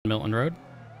Milton Road.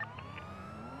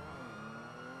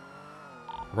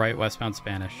 Right westbound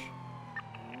Spanish.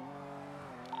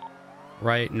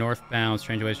 Right northbound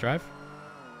Strangeways Drive.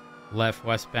 Left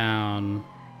westbound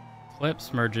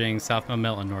Clips, merging Southbound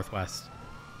Milton northwest.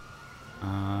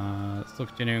 Still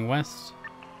continuing west.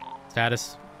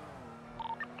 Status.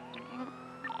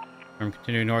 I'm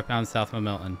continuing northbound Southbound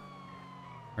Milton.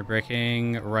 We're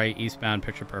braking right eastbound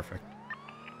Picture Perfect.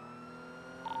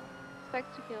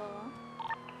 Expect to feel.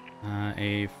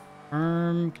 A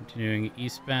firm, continuing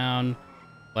eastbound,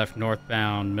 left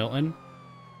northbound Milton.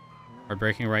 We're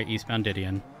braking right eastbound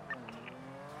Didion.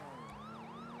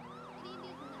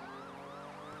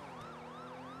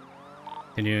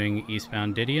 Continuing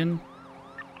eastbound Didion.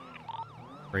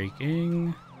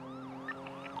 Braking.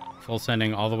 Full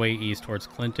sending all the way east towards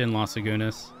Clinton, Las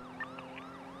Lagunas.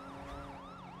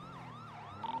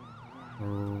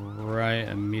 Right,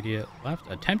 immediate left.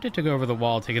 Attempted to go over the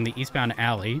wall, taking the eastbound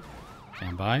alley.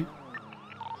 Stand by.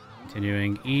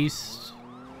 Continuing east.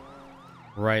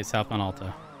 Right, southbound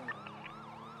Alta.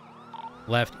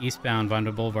 Left, eastbound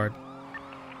Vinewood Boulevard.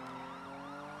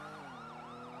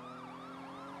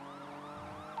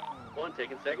 One,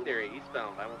 taking secondary,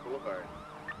 eastbound Vinewood Boulevard.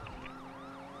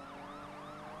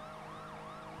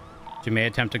 You may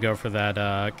attempt to go for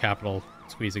that capital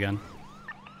squeeze again.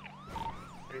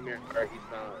 Premier car,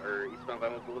 eastbound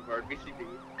Vinewood Boulevard, VCB.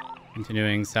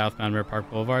 Continuing southbound Mirror Park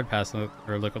Boulevard, past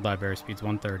Liquid Library, speeds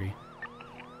 130.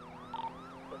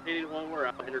 Located one, we're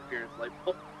out, interference light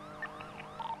pole.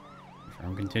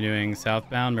 I'm continuing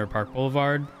southbound Mirror Park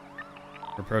Boulevard.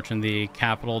 We're approaching the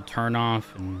Capitol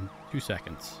turnoff in 2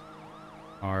 seconds.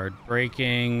 Hard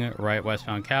braking, right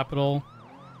westbound Capitol.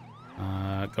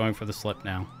 Going for the slip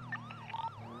now.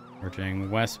 Merging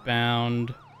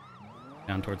westbound,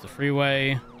 down towards the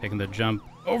freeway. Taking the jump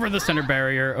over the center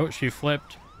barrier. Oh, she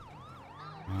flipped.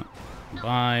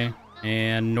 Bye.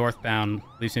 And northbound,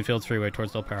 Elysian Fields Freeway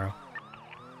towards Del Perro.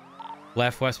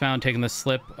 Left westbound, taking the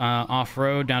slip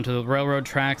off-road down to the railroad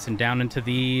tracks and down into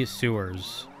the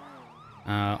sewers.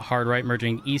 Hard right,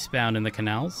 merging eastbound in the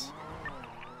canals.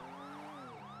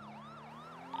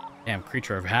 Damn,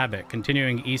 creature of habit.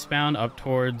 Continuing eastbound up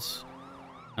towards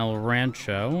El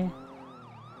Rancho.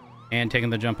 And taking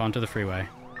the jump onto the freeway.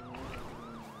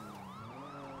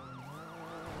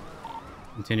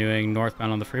 Continuing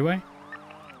northbound on the freeway.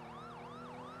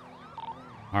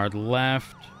 Hard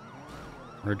left.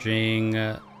 Merging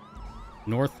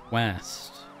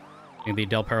northwest in the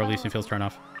Del Perro Elysian Fields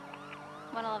turnoff.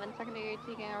 111 secondary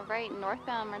taking a right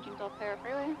northbound merging Del Perro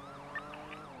Freeway.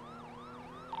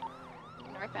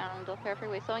 Northbound Del Perro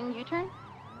Freeway slowing U-turn.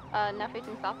 Now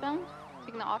facing southbound.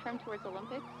 Taking the off-ramp towards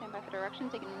Olympic. Stand by for direction.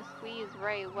 Taking the squeeze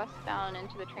right westbound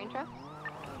into the train tracks.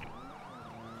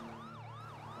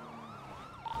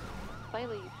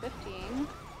 Slightly 15.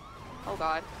 Oh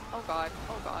god. Oh god.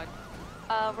 Oh god.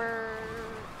 I'm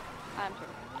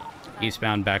sure.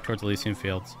 Eastbound back towards Elysian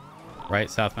Fields. Right,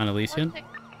 southbound Elysian.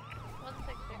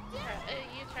 166.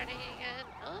 You turning again?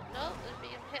 Oh, no, it's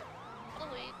being hit. Oh,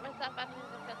 wait, we're southbound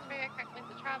Elysian Fields. Very correct way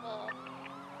to travel.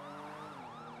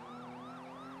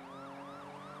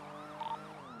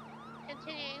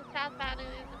 Continuing southbound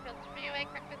Elysian Fields Freeway,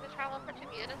 correct way to travel for 2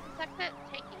 minutes. Exit,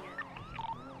 taking it.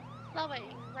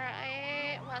 Slowing,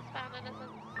 right, westbound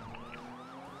Innocence.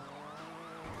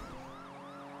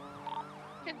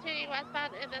 Continuing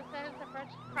westbound Innocence,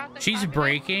 approach crossing. She's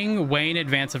braking way in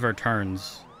advance of her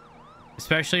turns.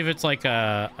 Especially if it's like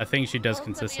a thing she does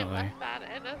consistently. Westbound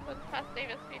Innocence, past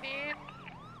Davis PD.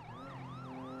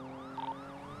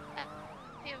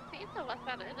 CMC, so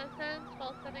westbound Innocence,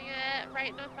 full sending it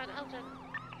right northbound Elgin.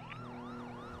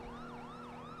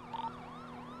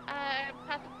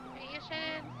 Past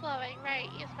Aviation, slowing right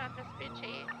eastbound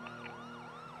Vespucci.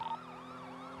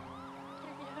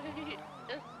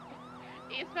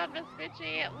 Eastbound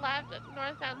Vespucci, left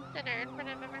northbound Center in front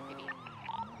of MRPD.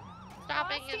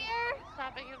 Stopping in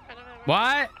front of MRPD.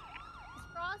 What? Is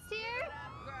Frost here?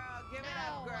 Give it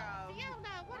up, girl.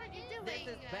 Fiona, what are you doing? This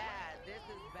is bad. This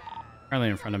is bad. Currently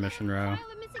in front of Mission Row.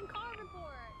 File a missing car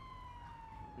report.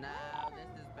 No,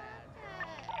 this is bad.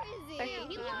 Where is he?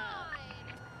 He lied.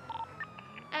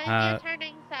 And you're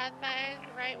turning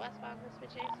southbound, right westbound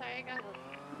Vespucci. Sorry, go ahead.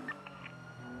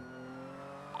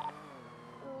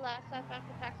 Left southbound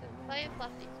for Texas Plains,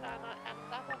 left eastbound on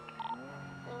southbound.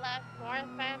 Left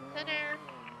northbound Center.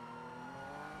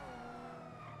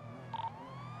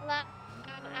 Left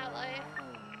on Alley.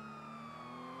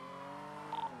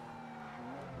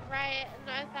 Right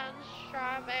northbound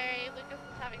Strawberry. Lucas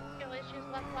is having skill issues.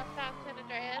 Left westbound San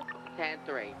Andreas.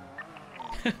 10-3.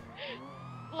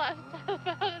 Left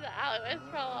southbound in the alleyways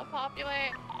for a little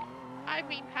popular. I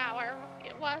mean power.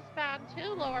 westbound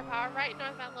to lower power, right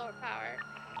northbound lower power.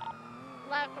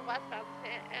 Left westbound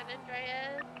San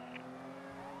Andreas.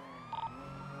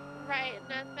 Right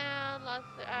northbound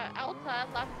Alta,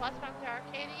 left westbound to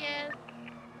Arcadius.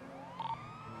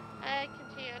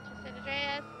 Continue on to San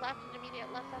Andreas, left and immediate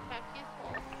left southbound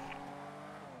Peaceful.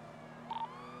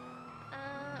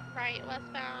 Right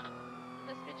westbound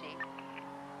Vespucci.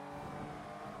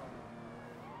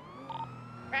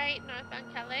 Right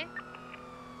northbound Kelly.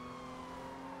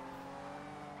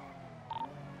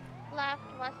 Left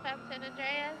westbound San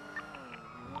Andreas.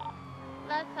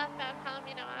 Left southbound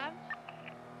Palomino Ave.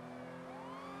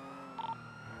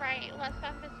 Right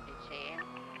westbound Vespucci.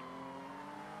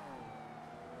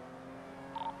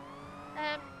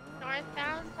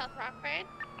 Northbound South Rockford.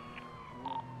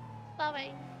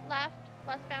 Slowing left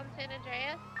westbound San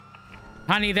Andreas.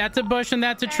 Honey, that's a bush and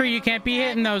that's a tree. You can't be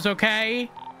hitting those, okay?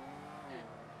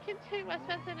 Continue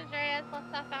westbound San Andreas,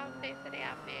 left southbound Bay City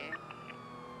Avenue.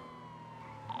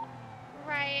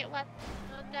 Right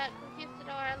westbound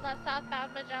Conquistador, left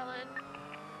southbound Magellan.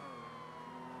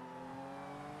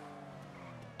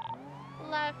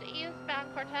 Left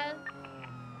eastbound Cortez.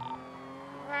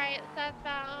 Right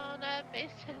southbound Bay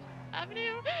City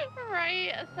Avenue.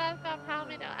 Right southbound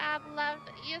Palomino Ave. Left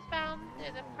eastbound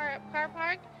to the car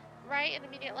park. Right and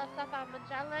immediate left southbound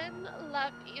Magellan.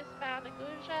 Left eastbound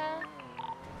Aguja.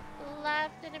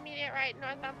 Left and immediate right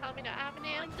northbound Palomino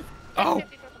Avenue. Oh!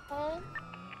 50 north of Pole.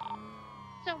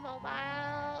 Still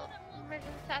mobile.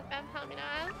 Emergency southbound Palomino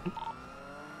Ave.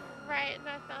 Right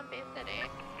northbound Bay City.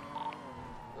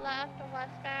 Left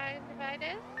westbound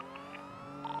Divided.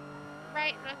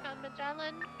 Right northbound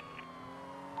Magellan.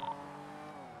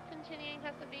 Continuing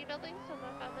past the B building, so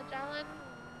northbound Magellan.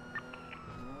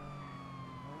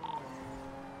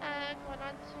 And going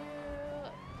on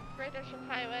to Great Ocean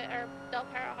Highway, or Del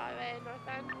Perro Highway,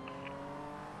 northbound.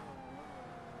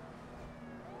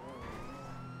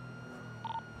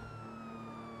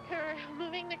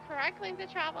 Moving the correct lane to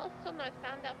travel, still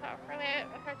northbound Del Perro Freeway,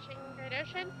 approaching Great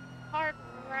Ocean. Hard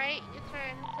right, you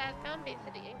turn southbound Bay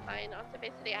City Incline onto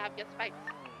Bay City Ave, get spikes.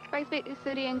 Spikes Bay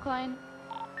City Incline.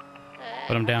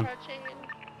 Put 'em down. Approaching,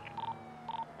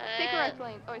 Stay correct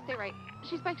lane. Oh, stay right.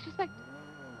 She's spiked. She's spiked.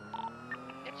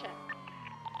 Good shit.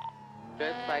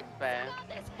 Good spikes, babe.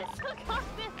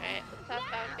 Alright,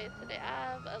 southbound Bay City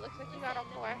Ave. It looks like you got all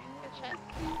 4. Good shit.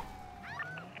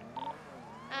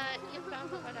 Eastbound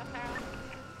before Del Perro.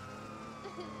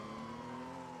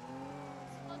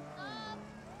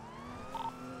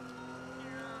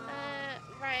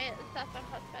 Right, southbound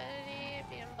Prosperity,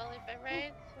 being bullied by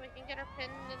raids, so we can get her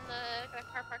pinned in the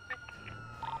car park here.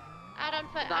 Out on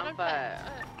foot, out on foot.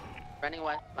 Running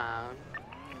westbound.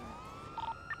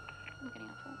 I'm getting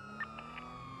off foot.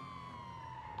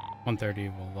 130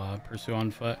 will pursue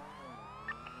on foot.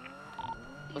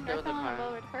 Okay with the car.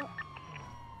 Lowered her.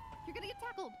 You're gonna get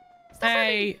tackled.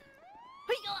 Hey!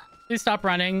 Please stop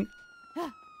running.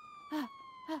 Oh.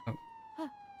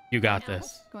 You got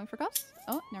this. Going for cuffs?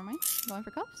 Oh, never mind. Going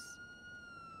for cuffs.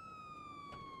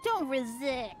 Don't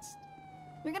resist.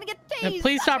 You're gonna get tased.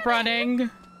 Please stop running.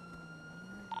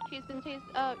 She's been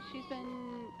tased. She's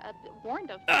been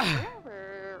warned of.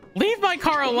 Or... Leave my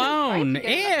car alone.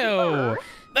 Ew.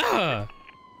 Ugh.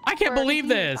 I can't believe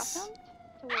this.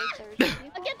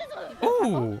 Get this one.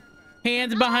 Ooh.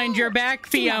 Hands behind your back,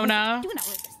 Fiona. Do not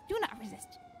resist. Do not resist.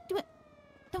 Do it.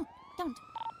 Don't.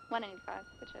 185.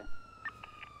 Good shit.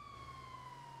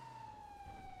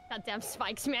 Goddamn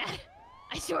spikes, man.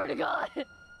 I swear to God.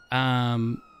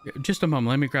 Just a moment.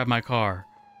 Let me grab my car.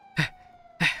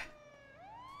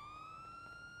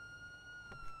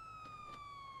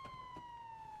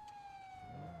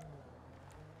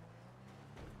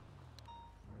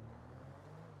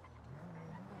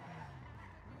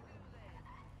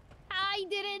 I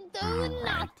didn't do Alright.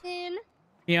 nothing.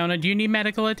 Fiona, do you need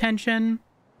medical attention?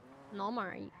 No, I'm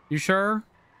alright. You sure?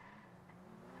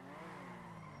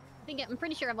 I'm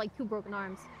pretty sure I have like 2 broken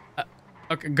arms.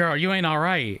 Okay, girl, you ain't all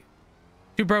right.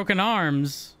 2 broken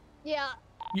arms. Yeah.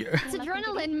 It's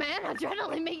adrenaline, man.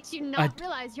 Adrenaline makes you not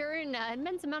realize you're in an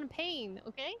immense amount of pain,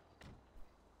 okay?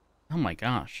 Oh my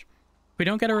gosh. If we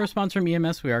don't get a response from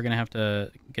EMS, we are going to have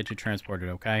to get you transported,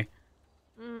 okay?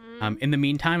 Mm-hmm. In the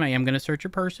meantime, I am going to search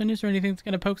your person. Is there anything that's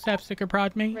going to poke, stab, stick, or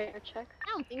prod me? Radar check. I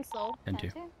don't think so. Then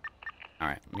two. All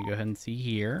right, let me go ahead and see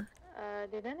here.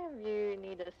 Did any of you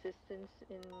need assistance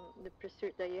in the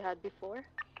pursuit that you had before?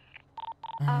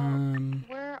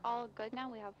 We're all good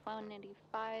now. We have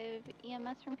 185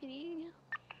 EMS from PD.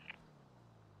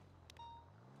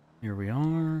 Here we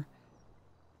are.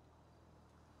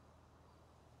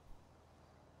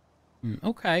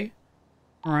 Okay.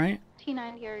 All right.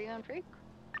 T90, are you on freak?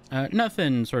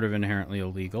 Nothing sort of inherently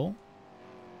illegal.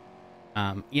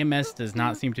 EMS does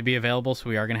not seem to be available, so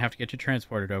we are going to have to get you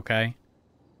transported, okay?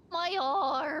 My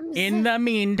arms. In the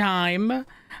meantime,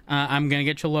 I'm going to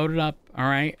get you loaded up, all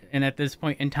right? And at this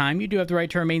point in time, you do have the right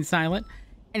to remain silent.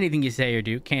 Anything you say or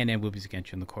do can and will be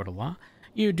against you in the court of law.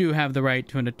 You do have the right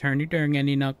to an attorney during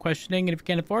any questioning, and if you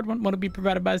can't afford one to be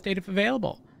provided by the state if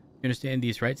available. You understand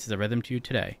these rights as I read them to you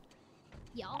today?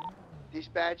 Yeah.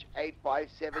 Dispatch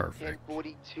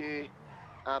 857-1042.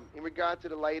 In regard to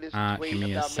the latest tweet give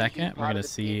me a about second. being We're part gonna of the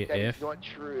see thing, that is if. not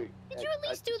true. Did you at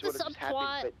least do the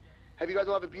subplot? But have you guys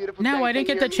all have a beautiful No, day. I didn't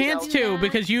Take get the care of chance yourselves. to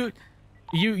because you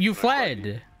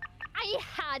fled. I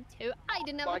had to. I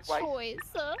didn't have Likewise. a choice.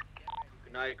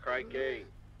 Good night, Crikey.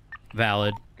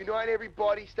 Valid. Good night,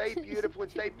 everybody. Stay beautiful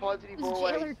and stay positive It's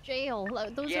always. jail or jail.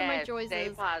 Those are my Yes, choices. stay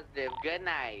positive. Good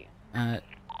night.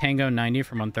 Tango 90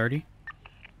 from 130.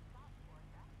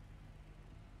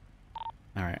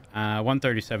 All right.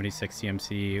 130.76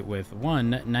 CMC with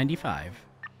 195.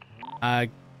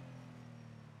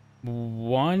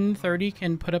 130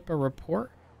 can put up a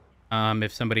report.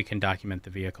 If somebody can document the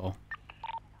vehicle.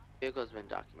 Vehicle's been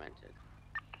documented.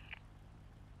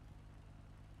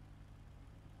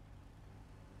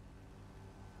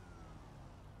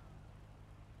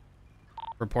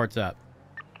 Reports up.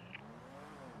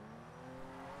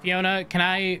 Fiona, can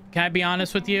I be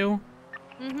honest with you?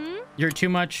 Mm-hmm. You're too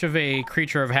much of a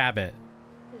creature of habit.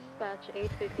 Dispatch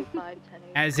 855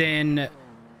 As in,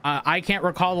 I can't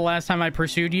recall the last time I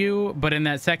pursued you, but in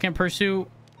that second pursuit,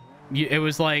 it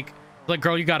was like,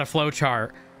 girl, you got a flow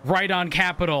chart. Right on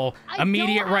Capitol,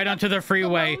 immediate right onto the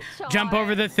freeway, jump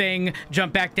over the thing,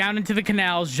 jump back down into the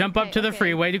canals, jump up to the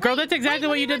freeway. Girl, that's exactly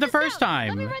what you did the first time.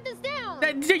 Let me write this down.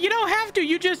 You don't have to.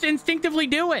 You just instinctively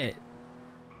do it.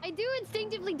 I do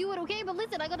instinctively do it, okay? But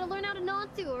listen, I gotta learn how to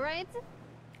not to, alright?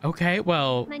 Okay,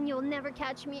 well... Then you'll never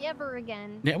catch me ever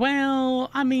again. Yeah,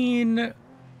 well, I mean,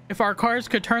 if our cars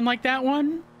could turn like that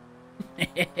one...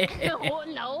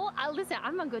 No. Listen,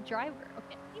 I'm a good driver,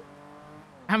 okay?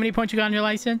 How many points you got on your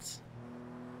license?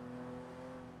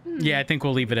 Yeah, I think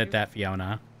we'll leave it at that,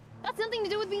 Fiona. That's nothing to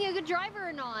do with being a good driver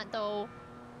or not, though.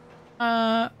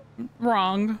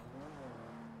 Wrong.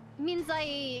 It means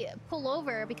I pull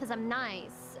over because I'm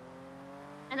nice.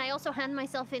 And I also hand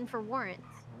myself in for warrants.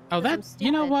 Oh, that's...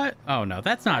 You know what? Oh, no,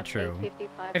 that's not true.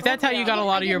 If that's how you got a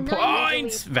lot of your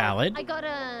points, valid. I got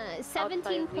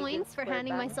 17 points for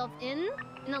handing myself in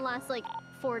the last, like,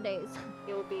 4 days.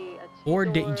 You'll be a 4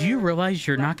 days. Do you realize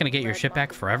you're not going to get your shit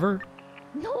back forever?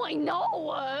 No, I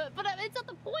know. But it's at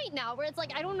the point now where it's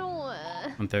like, I don't know.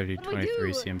 130,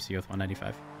 23 CMC with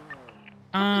 195.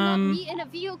 Not be in a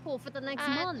vehicle for the next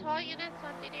month. 12 units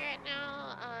on duty right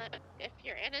now. If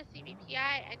you're in a CBPI,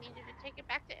 I need you to take it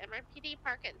back to MRPD,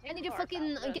 park it, and take I need to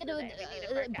fucking get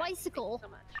a bicycle. So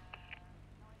much.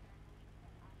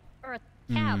 Or a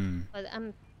cab, but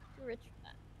I'm too rich for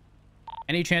that.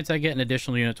 Any chance I get an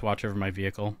additional unit to watch over my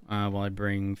vehicle while I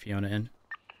bring Fiona in?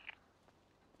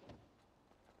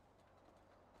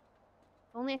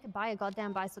 If only I could buy a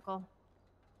goddamn bicycle.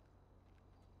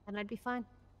 Then I'd be fine.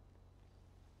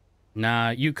 Nah,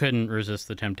 you couldn't resist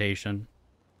the temptation.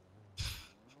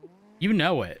 You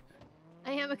know it.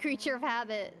 I am a creature of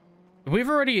habit. We've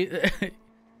already...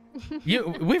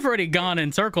 we've already gone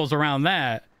in circles around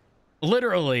that.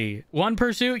 Literally. One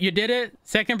pursuit, you did it.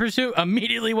 Second pursuit,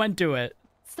 immediately went to it.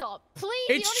 Stop. Please,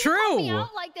 It's you don't need to call me true.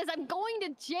 out like this. I'm going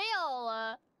to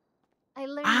jail. I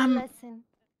learned a lesson.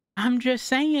 I'm just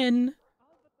saying.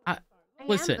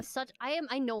 Listen.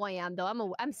 I know I am,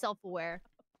 though. I'm self-aware.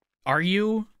 Are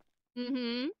you?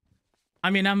 Mm-hmm. I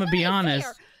mean, I'm gonna be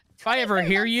honest. If I ever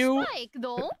hear you... Strike,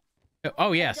 though.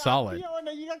 Oh, yeah, solid.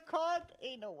 Fiona, you got caught?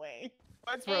 Ain't no way.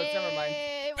 That's Rhodes, never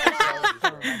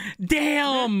mind.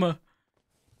 Damn!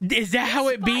 Is that how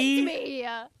it be? Me.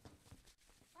 I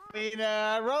mean,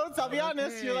 Rhodes, I'll be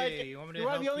honest, you're like, you're one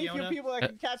of the only few people that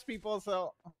can catch people,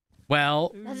 so...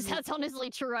 Well... That's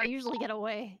honestly true. I usually get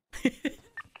away.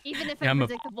 Even if Yeah, I'm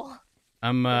predictable.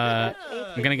 I'm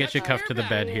gonna get you cuffed to the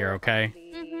bed here, okay?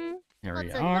 Mm-hmm. Here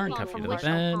we are, cuff you to the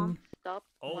bed. Stop.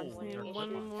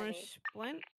 One more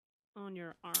splint on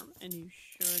your arm, and you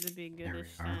should be good to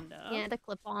stand up. Yeah, the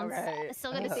clip-ons. Alright. I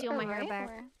still gotta seal my hair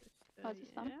back. Oh, is this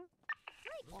done?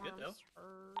 Good though.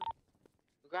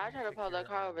 I tried to pull the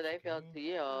car over, they failed to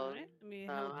yield. Let me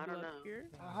So, help I you don't up know. here.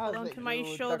 How's Hold on it to my you,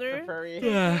 Dr. shoulder. Furry?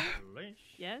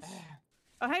 Yes.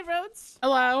 Oh, hi, Rhodes.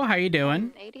 Hello, how you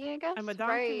doing? 80, I guess. I'm a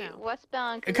doctor right, now.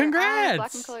 Westbound. Congrats!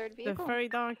 Black and colored The vehicle. furry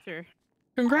doctor.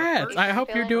 Congrats! I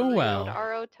hope you're doing well.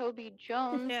 RO Toby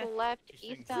Jones Yeah. left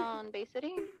eastbound Bay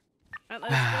City. Alright,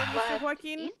 let's go, Mr. Left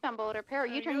Joaquin. eastbound Boulder Pair.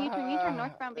 U-turn,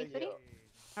 northbound Bay City.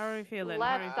 How are we feeling?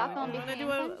 Left, How are we southbound feeling? behind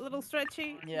Want to do incline? a little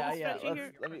stretchy? Yeah, yeah. Stretchy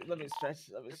here? Let me stretch.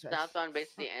 Let me stretch. Southbound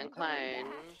basically incline.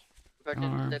 Are.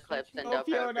 Approaching the cliffs and Oh, Del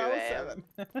Perro Fiona Freeway. 07.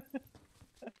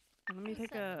 Let me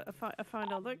take a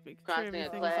final look. Make sure Crossing a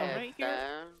everything's cliff, alright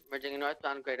here. merging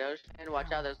northbound Great Ocean.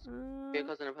 Watch out, there's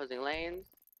vehicles in opposing lanes.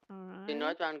 The Alright.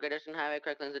 northbound Great Ocean Highway,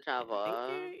 correct lanes to travel. I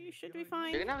think you should be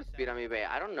fine. You're gonna have a speed on me, babe.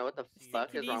 I don't know what the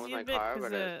fuck Take is it wrong with easy my a bit, car, 'cause,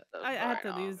 but it's so I had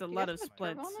to far lose a off. lot of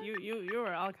splits. You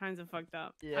were all kinds of fucked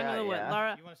up. I don't know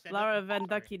what Laura Van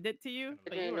Ducky did to you,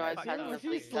 but you were fucked up.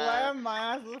 She slammed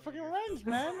my ass with a fucking wrench,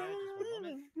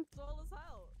 man.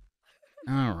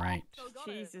 All right.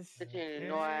 Jesus. Continue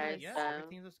north. I'm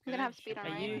gonna have speed on Are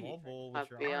right. you? Up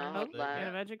beyond, Oh, you got a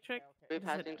left. magic trick? We're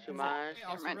passing too much.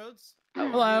 Roads.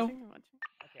 Hello.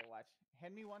 Okay, watch.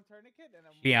 Hand me one tourniquet and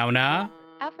I'm. Fiona.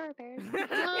 Out for repairs.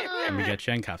 Let me get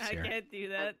you in cuffs I here. can't do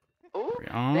that. Ooh,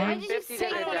 Fiona. they 50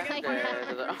 days I wanna after.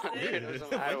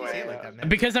 get my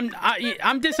Because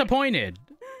I'm disappointed.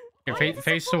 Here,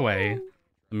 face away.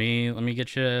 Let me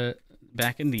get you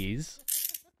back in these.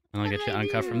 And I'll get you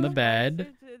uncuffed from the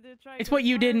bed. It's what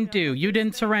you didn't do. You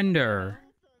didn't surrender.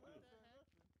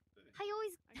 I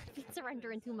always been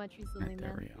surrendering too much recently,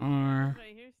 There man. we are.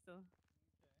 Right here still.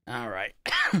 All right.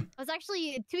 I was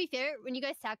actually, to be fair, when you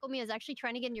guys tackled me, I was actually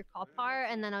trying to get in your cop car,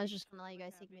 and then I was just gonna let you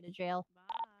guys take me to jail.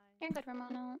 You're good,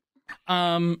 Ramona.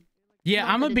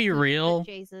 Yeah, I'm gonna be real.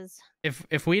 Jesus.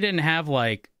 If we didn't have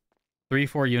like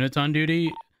 3-4 units on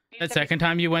duty, that second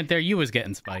time you went there, you was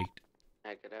getting spiked.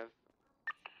 Negative.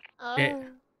 Oh.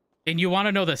 And you want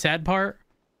to know the sad part?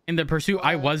 In the pursuit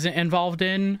I wasn't involved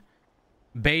in,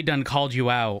 Bay done called you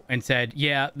out and said,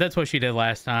 yeah, that's what she did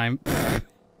last time.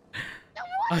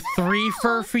 A 3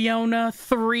 for Fiona?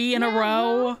 3 in a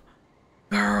row?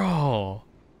 Girl.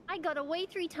 I got away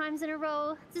 3 times in a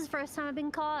row. This is the first time I've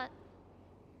been caught.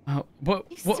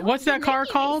 What's that car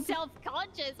called?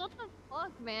 Self-conscious. What the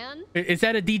fuck, man? Is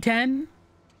that a D10?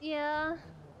 Yeah.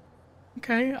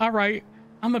 Okay, all right.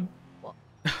 I'm a...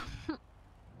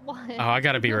 What? Oh, I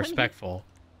gotta be respectful.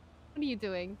 What are you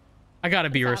doing? I gotta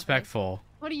be What's happening? respectful.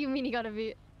 What do you mean you gotta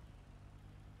be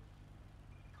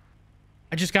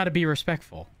I just gotta be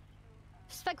respectful.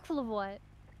 respectful of what?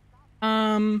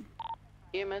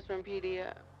 EMS from PD.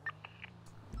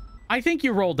 I think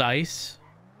you roll dice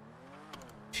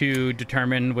to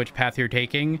determine which path you're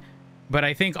taking, but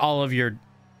I think all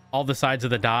the sides of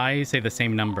the die say the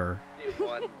same number.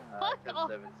 Fuck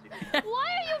off. Why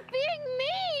are you being mean?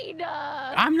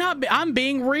 I'm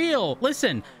being real.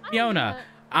 Listen, Fiona,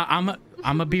 I'm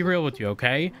gonna be real with you,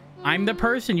 okay? I'm the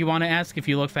person you want to ask if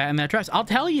you look fat in that dress. I'll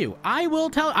tell you. I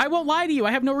won't lie to you.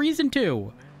 I have no reason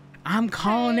to. I'm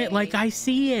calling it like I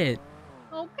see it.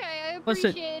 Okay, I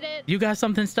Listen, appreciate it. you got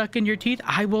something stuck in your teeth?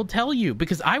 I will tell you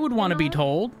because I would want to be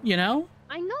told, you know?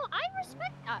 I know. I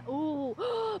respect that. Ooh,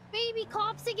 baby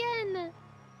cops again.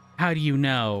 How do you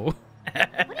know?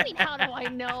 What do you mean, how do I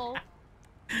know?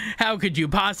 How could you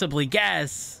possibly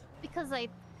guess? Because there's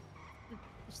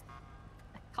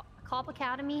a cop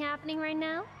academy happening right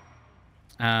now.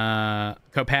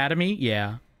 Copatomy?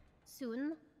 Yeah.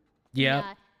 Soon. Yep.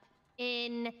 Yeah.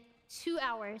 In 2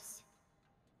 hours.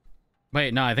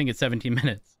 Wait, no, I think it's 17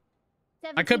 minutes.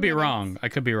 17 I could be minutes. wrong. I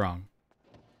could be wrong.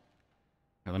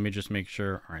 Here, let me just make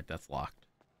sure. All right, that's locked.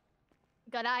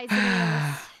 Got eyes and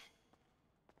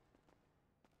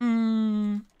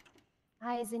ears.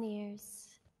 Eyes and ears.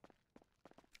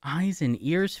 Eyes and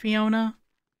ears, Fiona?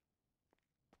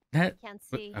 That Can't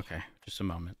see. Okay, just a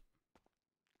moment.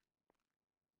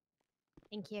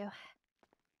 Thank you.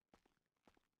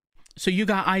 So you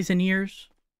got eyes and ears?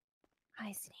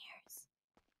 Eyes and ears.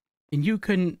 And you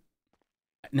couldn't...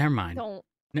 Never mind. Don't.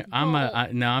 No,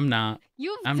 I'm not.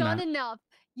 You've done enough.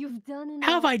 You've done enough.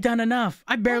 How have I done enough?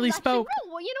 I barely Well, spoke.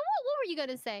 Well, you know what? What were you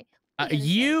gonna say?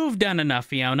 You've done enough,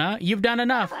 Fiona. You've done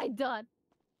enough. What have I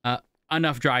done?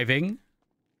 Enough driving.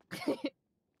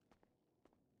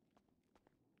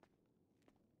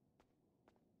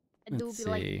 Let's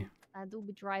see. I do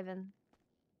be driving.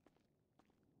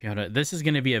 Fiona, this is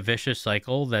going to be a vicious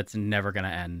cycle that's never going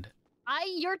to end.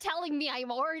 You're telling me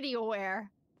I'm already aware.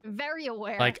 Very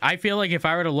aware. Like, I feel like if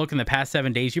I were to look in the past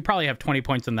 7 days, you probably have 20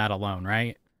 points on that alone,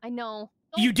 right? I know.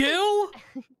 You do?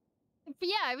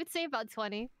 Yeah, I would say about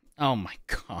 20. Oh my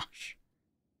gosh.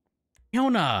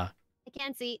 Fiona. I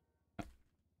can't see.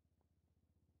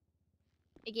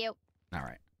 Thank you. All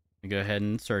right. Let me go ahead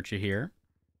and search it here.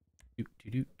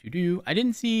 I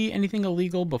didn't see anything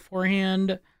illegal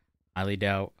beforehand. Highly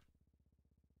doubt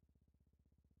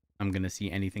I'm going to see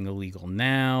anything illegal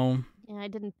now. And I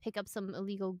didn't pick up some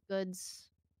illegal goods.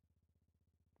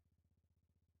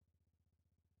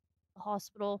 The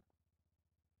hospital.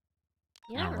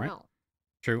 You never know.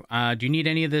 True. Do you need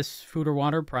any of this food or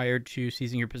water prior to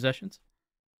seizing your possessions?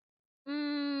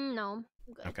 No.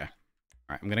 I'm good. Okay. All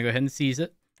right, I'm going to go ahead and seize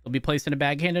it. It'll be placed in a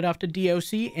bag handed off to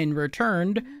DOC and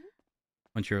returned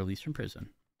once you're released from prison.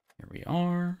 Here we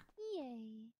are. Yay.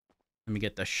 Let me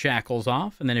get the shackles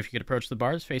off, and then if you could approach the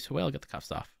bars, face away, I'll get the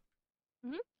cuffs off.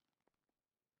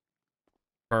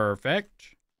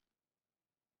 Perfect.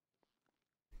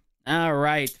 All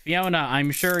right, Fiona,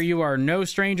 I'm sure you are no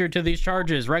stranger to these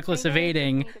charges. Reckless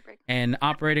evading and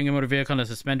operating a motor vehicle on a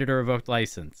suspended or revoked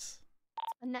license.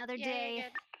 Another day.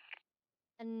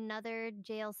 Another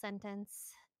jail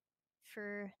sentence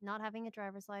for not having a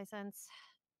driver's license.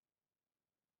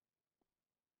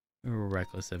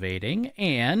 Reckless evading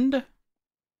and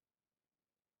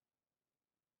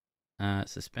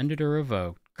suspended or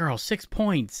revoked. Girl, 6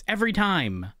 points every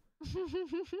time.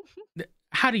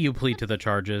 How do you plead to the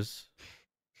charges?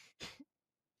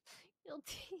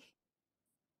 Guilty.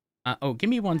 Oh, give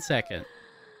me 1 second.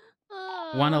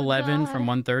 111 from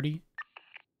 130.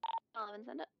 11,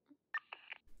 send it.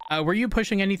 Were you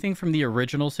pushing anything from the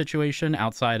original situation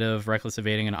outside of reckless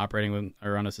evading and operating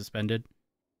or on a suspended?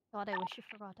 God, I wish you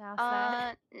forgot to ask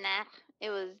that. Nah. It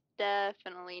was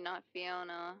definitely not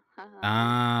Fiona.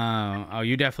 Oh,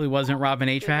 you definitely wasn't robbing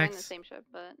We were in the HVACs? same ship,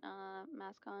 but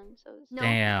mask on, so it's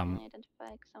Damn.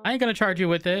 identify, I ain't gonna charge you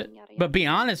with it, but be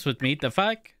honest with me, the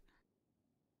fuck?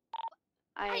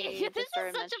 This is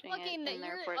such a fucking...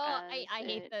 I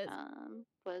hate this.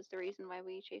 Was the reason why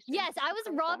we chased her. Yes, I was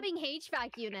robbing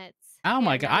HVAC units. Oh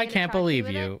my god, I gonna can't charge believe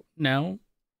with you. it? No.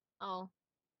 Oh.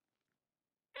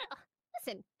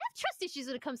 Listen, I have trust issues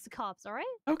when it comes to cops, alright?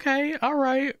 Okay,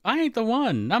 alright. I ain't the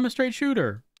one. I'm a straight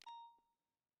shooter.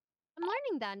 I'm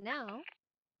learning that now.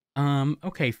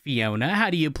 Okay, Fiona, how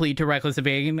do you plead to reckless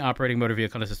evading, operating motor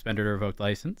vehicle on a suspended or revoked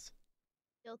license?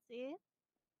 Guilty.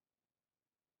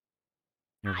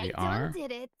 Here we I are.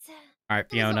 did it. Alright,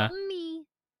 Fiona. Me.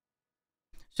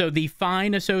 So the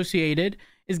fine associated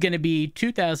is going to be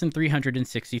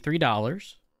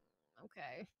 $2,363.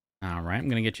 Okay. Alright, I'm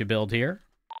going to get you billed here.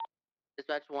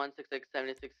 Dispatch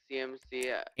 16676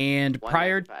 CMC. And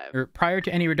prior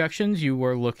to any reductions, you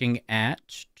were looking at,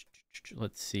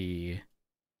 let's see,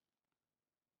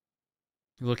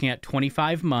 you're looking at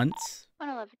 25 months.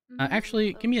 111.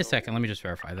 Actually, give me a second. Let me just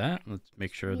verify that. Let's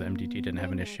make sure the MDT didn't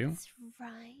have an issue. That's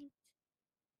right.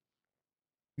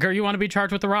 Girl, you want to be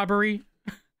charged with the robbery?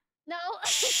 No.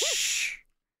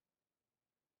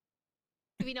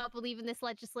 Do we not believe in this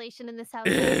legislation in this house?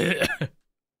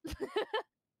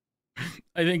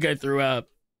 I think I threw up.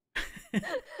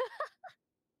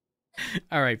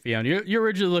 All right, Fiona, you're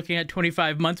originally looking at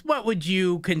 25 months. What would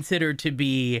you consider to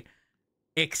be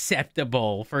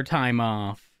acceptable for time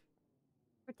off?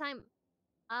 For time,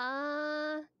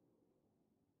 I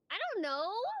don't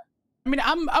know. I mean,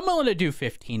 I'm willing to do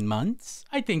 15 months.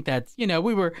 I think that's,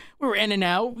 we were in and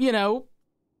out, we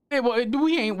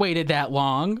ain't waited that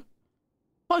long.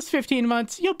 Plus 15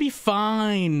 months, you'll be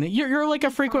fine. You're like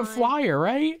a frequent flyer,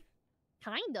 right?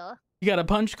 Kinda. You got a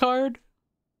punch card?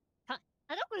 I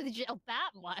don't go to the jail that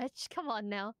much. Come on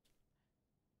now.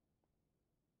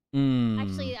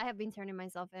 Actually, I have been turning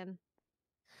myself in.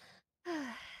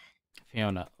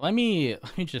 Fiona, let me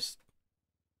just...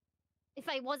 If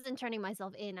I wasn't turning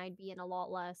myself in, I'd be in a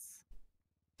lot less.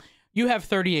 You have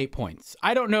 38 points.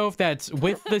 I don't know if that's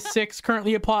with the 6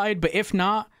 currently applied, but if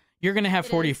not, you're going to have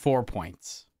 44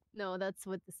 points. No, that's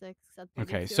with the 6.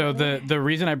 Okay, so the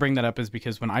reason I bring that up is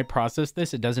because when I process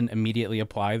this, it doesn't immediately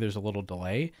apply. There's a little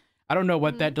delay. I don't know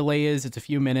what that delay is. It's a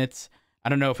few minutes. I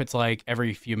don't know if it's like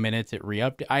every few minutes it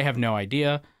re-updates. I have no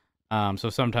idea. So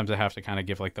sometimes I have to kind of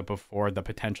give like the before, the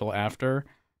potential after,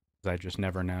 because I just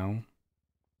never know.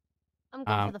 I'm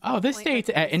going for the this states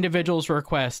at individual's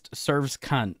request serves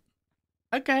cunt.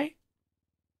 Okay.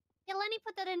 Yeah, Lenny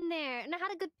put that in there, and I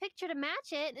had a good picture to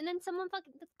match it, and then someone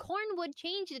fucking Cornwood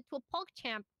changed it to a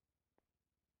PogChamp.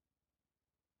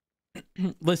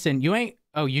 Listen, you ain't.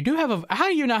 Oh, you do have a. How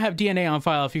do you not have DNA on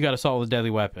file if you got assault with a deadly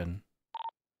weapon?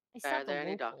 Are there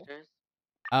any doctors?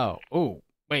 Oh,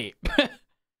 wait.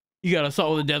 You got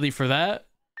assault with a deadly for that?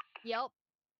 Yep.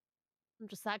 I'm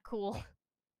just that cool.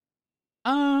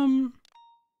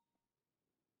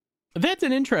 That's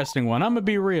an interesting one. I'm gonna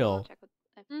be real.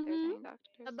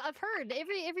 I've heard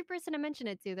every person I mention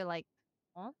it to, they're like,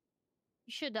 "Huh?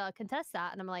 You should contest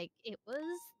that," and I'm like, "It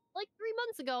was like 3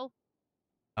 months ago."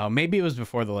 Oh, maybe it was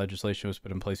before the legislation was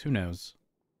put in place. Who knows?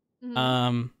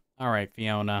 All right,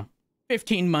 Fiona.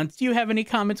 15 months. Do you have any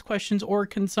comments, questions, or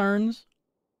concerns?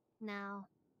 No.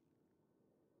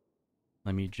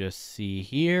 Let me just see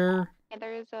here. Yeah,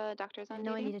 there's doctors on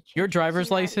duty. Your driver's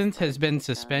license has been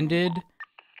suspended.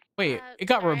 Wait, it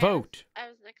got revoked I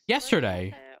was next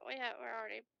yesterday. We're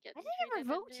already getting I think it treated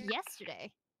revoked in there.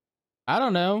 yesterday. I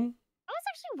don't know. I was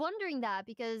actually wondering that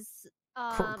because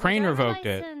my Crane driver revoked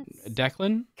license... it.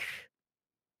 Declan?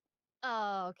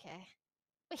 Oh, okay.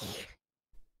 Wait.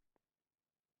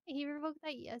 He revoked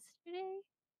that yesterday?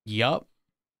 Yup.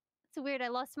 It's weird. I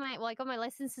lost my... Well, I got my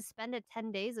license suspended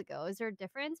 10 days ago. Is there a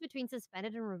difference between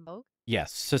suspended and revoked?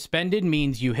 Yes. Suspended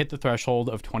means you hit the threshold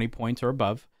of 20 points or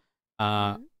above.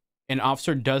 An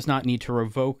officer does not need to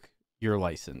revoke your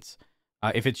license.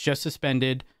 If it's just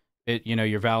suspended,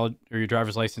 your valid or your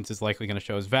driver's license is likely going to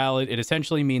show as valid. It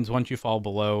essentially means once you fall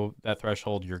below that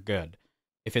threshold, you're good.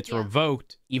 If it's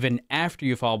revoked, even after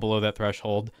you fall below that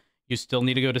threshold, you still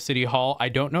need to go to City Hall. I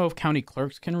don't know if county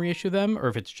clerks can reissue them or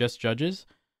if it's just judges,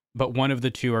 but one of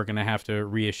the two are going to have to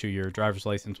reissue your driver's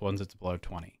license once it's below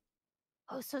 20.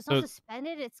 Oh, so it's not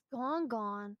suspended? It's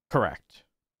gone. Correct.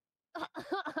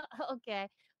 Okay.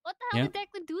 What the hell did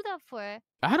Declan do that for?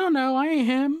 I don't know. I ain't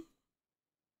him.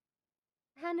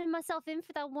 Handed myself in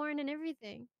for that warrant and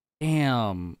everything.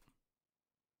 Damn.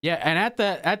 Yeah, and at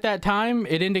that time,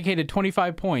 it indicated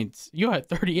 25 points. You had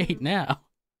 38 now.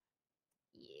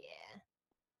 Yeah.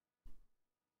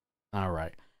 All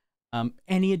right.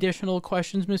 Any additional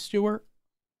questions, Miss Stewart?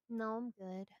 No, I'm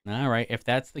good. All right. If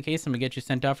that's the case, I'm gonna get you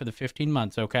sent out for the 15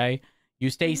 months. Okay. You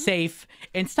stay safe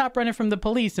and stop running from the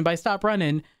police. And by stop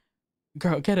running,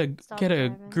 girl, get a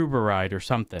Gruber ride or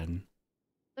something.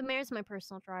 The mayor's my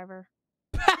personal driver.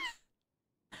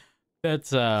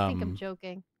 That's I think I'm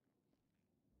joking.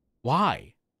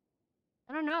 Why?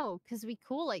 I don't know, because we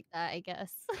cool like that, I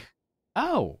guess.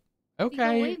 Oh,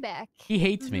 okay. We go way back. He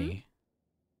hates me.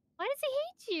 Why does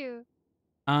he hate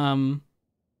you?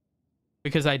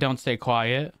 Because I don't stay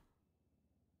quiet.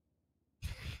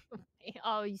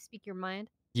 Oh, you speak your mind?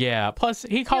 Yeah. Plus,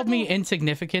 he called me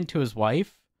insignificant to his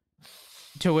wife,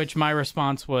 to which my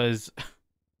response was,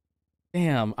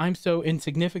 damn, I'm so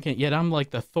insignificant, yet I'm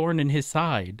like the thorn in his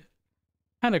side.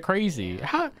 Kind of crazy.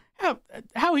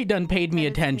 How he done paid me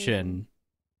attention.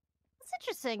 That's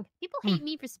interesting. People hate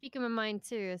me for speaking my mind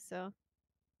too, so.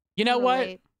 You know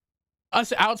what?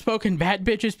 Us outspoken bad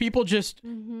bitches,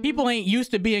 people ain't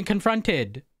used to being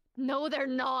confronted. No, they're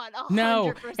not. 100%.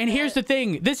 No. And here's the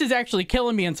thing. This is actually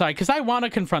killing me inside because I want to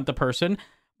confront the person,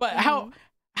 but how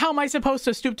am I supposed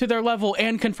to stoop to their level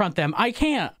and confront them? I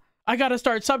can't. I got to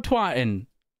start subtwatting.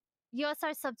 You gotta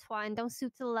start subtwatting. Don't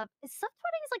stoop to the level.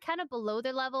 Subtwatting is like kind of below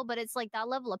their level, but it's like that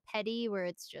level of petty where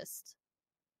it's just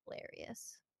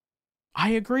hilarious. I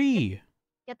agree.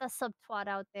 Get that subtwat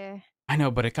out there. I know,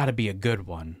 but it got to be a good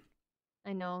one.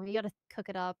 I know. You gotta cook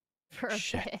it up for a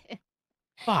bit.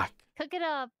 Fuck. Cook it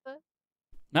up.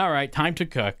 All right, time to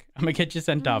cook. I'm gonna get you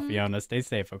sent off, Fiona. Stay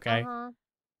safe, okay?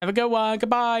 Have a good one.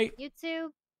 Goodbye. You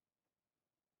too.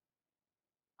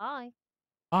 Bye.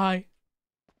 Bye.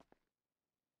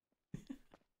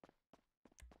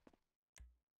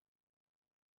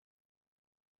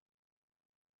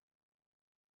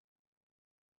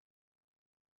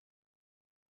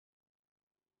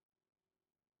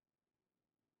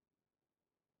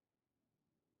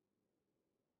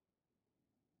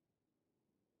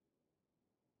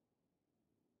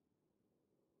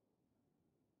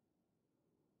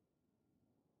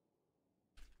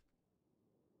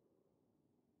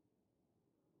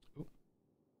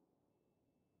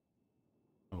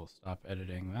 I will stop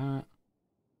editing that.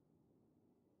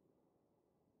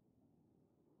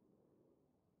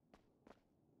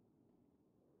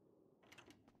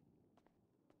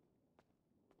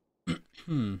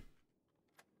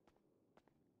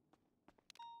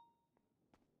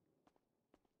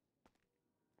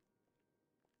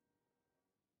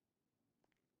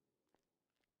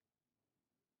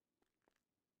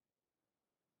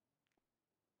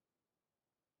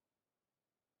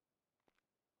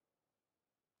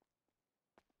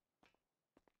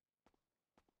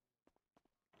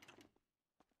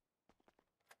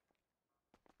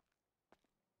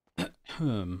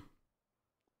 Hello.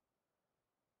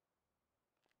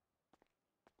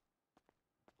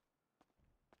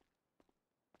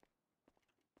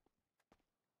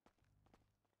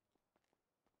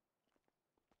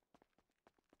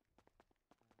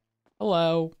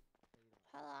 Hello.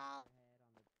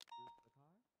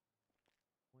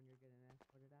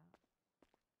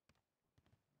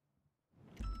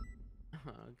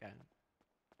 Okay.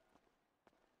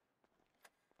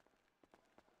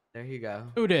 There you go.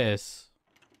 Who dis?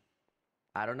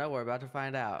 I don't know. We're about to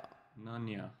find out.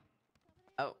 Nanya.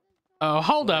 Oh. Oh,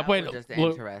 hold up. Wait. Just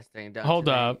interesting. Don't hold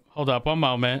you up. think? Hold up. One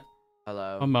moment.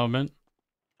 Hello. One moment.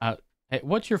 Hey,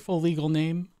 what's your full legal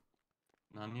name?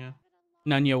 Nanya.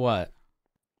 Nanya what?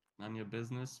 Nanya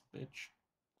business, bitch.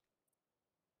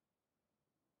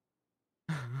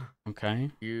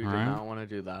 Okay. You All did right. not want to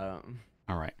do that.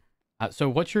 All right. So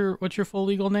what's your full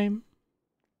legal name?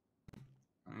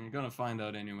 You're gonna find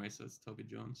out anyway, so it's Toby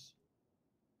Jones.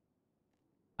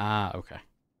 Ah, okay.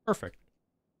 Perfect.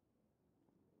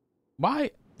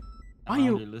 Why I'm on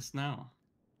you your list now.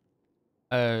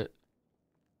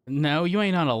 No, you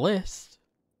ain't on a list.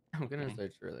 I'm gonna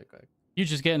search really quick. You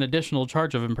just get an additional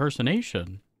charge of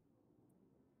impersonation.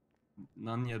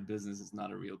 None of your business is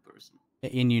not a real person.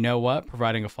 And you know what?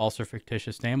 Providing a false or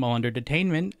fictitious name while under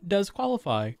detainment does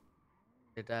qualify.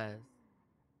 It does.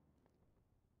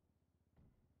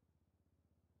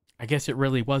 I guess it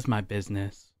really was my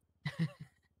business.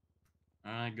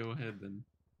 Alright, go ahead then.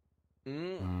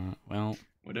 Well,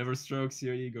 whatever strokes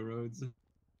your ego, Rhodes.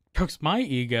 Strokes my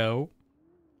ego?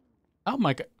 Oh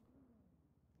my god.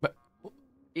 But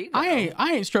ego? I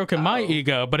ain't stroking my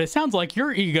ego, but it sounds like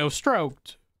your ego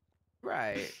stroked.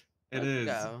 Right. It is.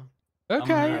 Go.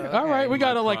 Okay. All right. We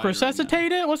gotta like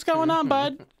resuscitate it. What's going on,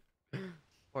 bud?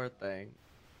 Poor thing.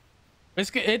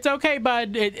 It's okay,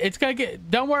 bud. It's gonna get.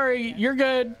 Don't worry. You're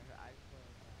good.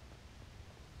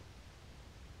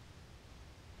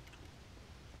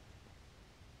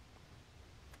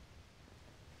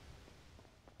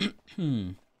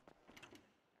 You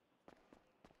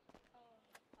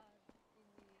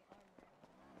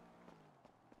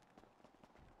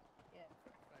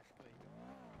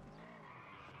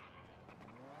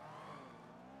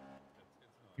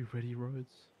ready,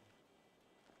 Rhodes?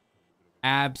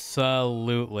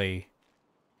 Absolutely.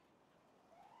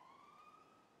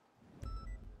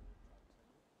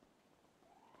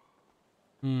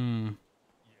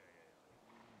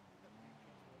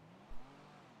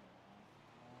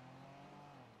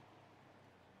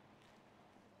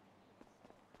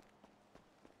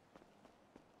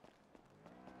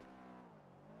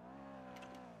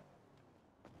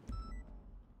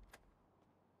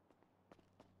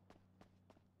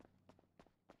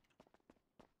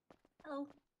 Hello.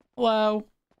 Hello.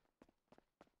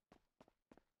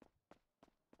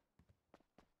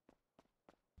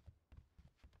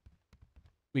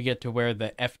 We get to wear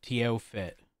the FTO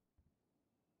fit.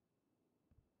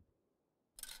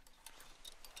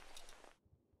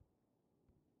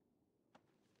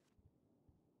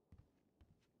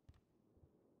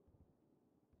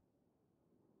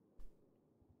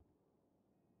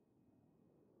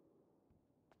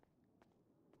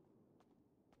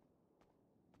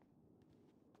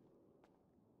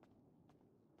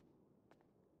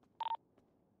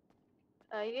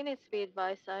 Units be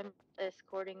advised, I'm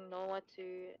escorting Noah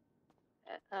to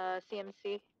CMC.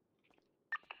 He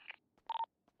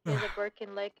has a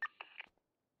broken leg.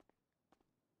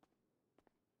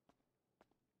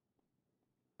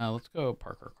 Let's go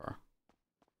park our car.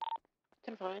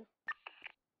 10-5.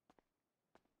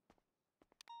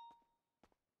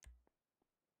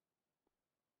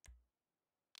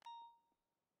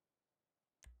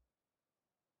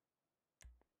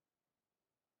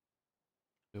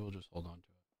 We'll just hold on to it.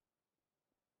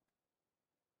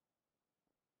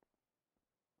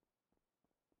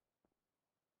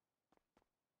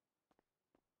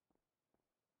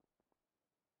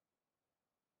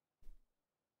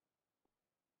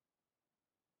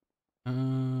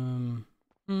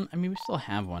 I mean, we still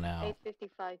have one out.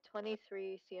 855,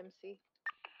 23 CMC.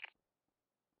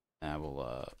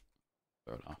 We'll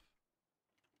throw it off.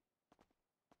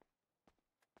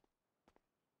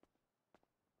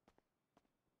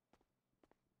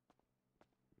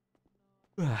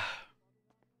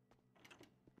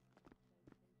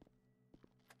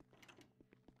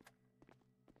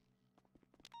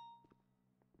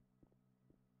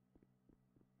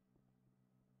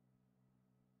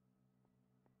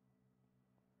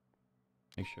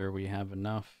 Make sure we have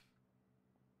enough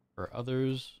for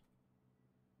others.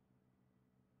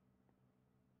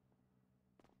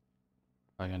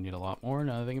 Probably gonna need a lot more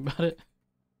now that I think about it.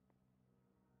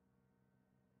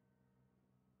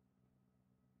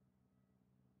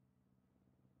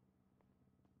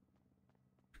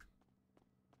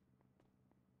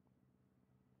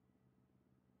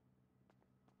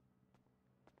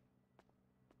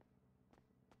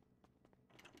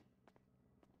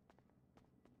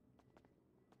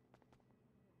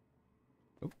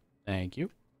 Oh, thank you.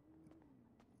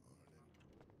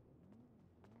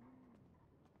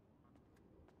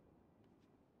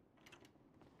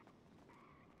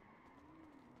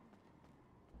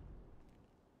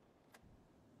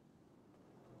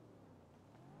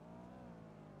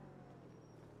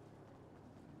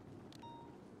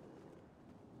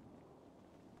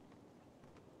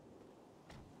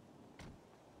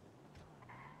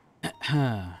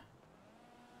 Can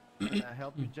I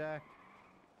help you, Jack?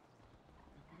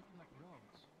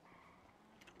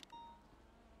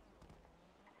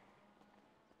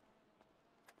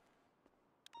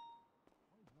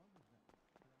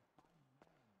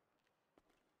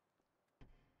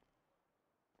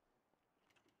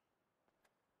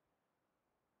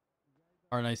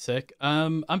 Aren't I sick?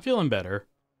 I'm feeling better.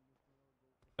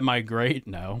 Am I great?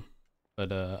 No.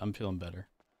 But I'm feeling better.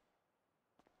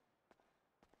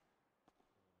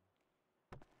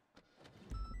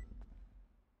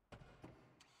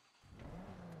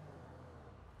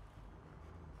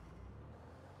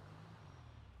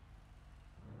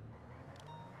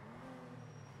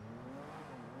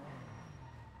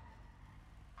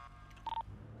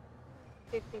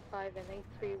 $55 and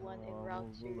 831 en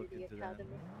route to the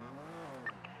academy. You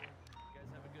guys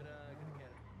have a good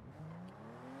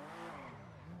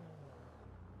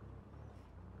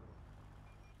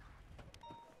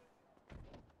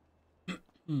academy.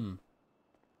 Hmm.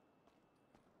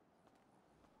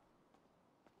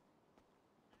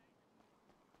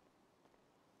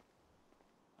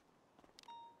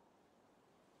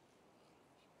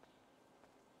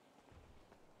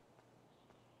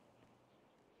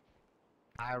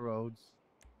 Hi, Rhodes.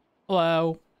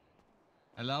 Hello.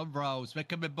 Hello, bros.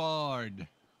 Welcome aboard.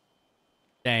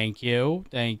 Thank you.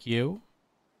 Thank you.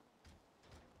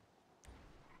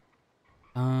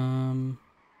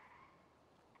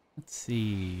 Let's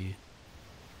see.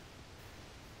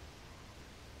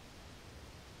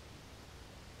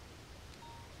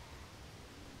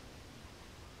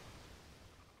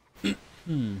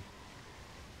 Hmm.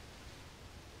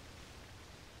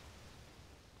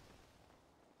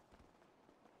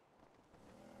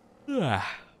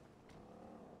 Ah.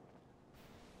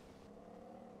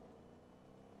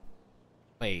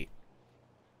 Wait.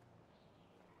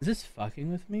 Is this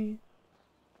fucking with me?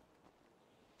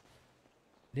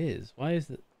 It is. Why is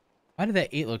it? Why did that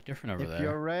 8 look different over there? If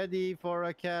you're ready for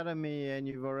Academy and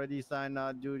you've already signed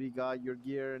on duty, got your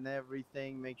gear and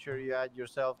everything, make sure you add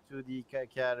yourself to the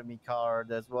Academy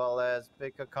card, as well as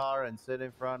pick a car and sit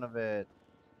in front of it.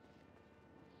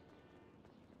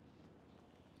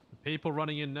 The people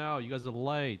running in now, you guys are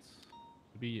late.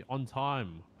 To be on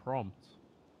time, prompt.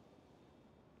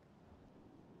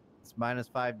 It's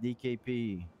 -5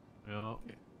 DKP. Yeah.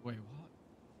 Okay. Wait, what?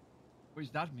 What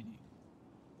does that mean?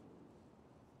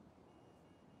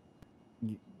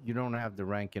 You don't have the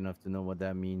rank enough to know what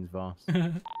that means, boss.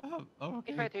 Oh,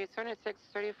 okay.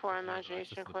 634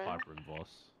 Imagination Just the Court. Piper and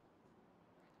boss.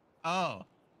 Oh.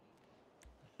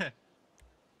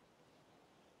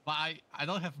 But I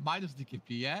don't have minus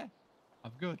DKP, yeah?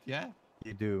 I'm good, yeah?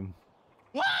 You do.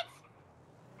 What?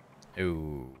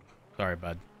 Ooh. Sorry,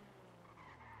 bud.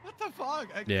 What the fuck?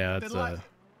 Yeah, they're it's like,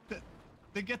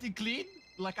 they're getting clean?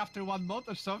 Like after 1 month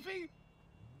or something?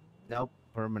 Nope,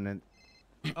 permanent.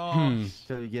 Oh,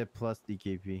 so you get plus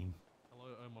DKP.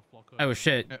 Oh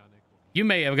shit. You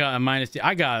may have gotten -.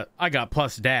 I got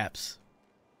plus DAPs.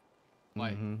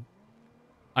 Why?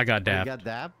 I got Oh, DAP. you got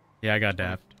DAP? Yeah, I got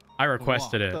DAP. I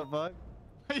requested it. What the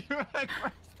fuck? You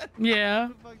requested? Yeah.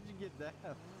 How the fuck did you get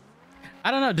DAP?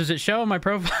 I don't know. Does it show on my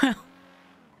profile?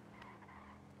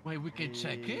 Wait, we can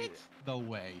check it? No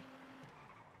way.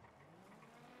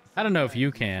 I don't know if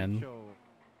you can.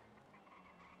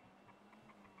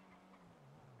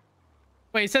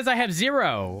 Wait, it says I have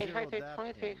 0.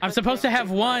 I'm supposed to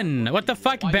have 1. What the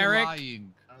fuck, Barrick? Why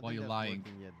are you lying?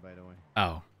 Yet, by the way.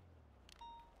 Oh.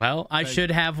 Well, I should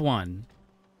have 1.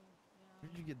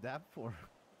 What did you get that for?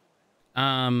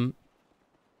 I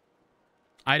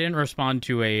didn't respond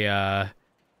to a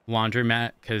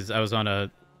laundromat because I was on a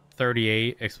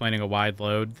 38 explaining a wide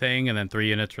load thing, and then 3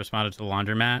 units responded to the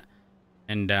laundromat,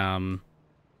 and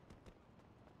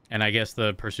I guess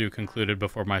the pursuit concluded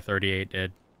before my 38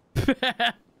 did.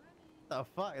 The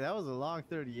fuck? That was a long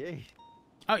 38.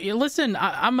 Oh, yeah, listen,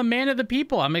 I'm a man of the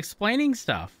people. I'm explaining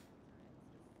stuff.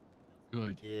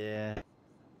 Good. Yeah.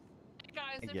 Hey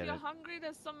guys, if you're hungry,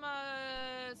 there's some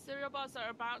cereal bars that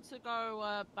are about to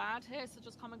go bad here, so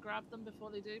just come and grab them before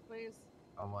they do, please.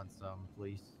 I want some,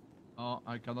 please. Oh,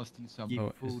 I gotta steal some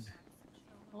food.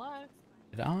 Hello?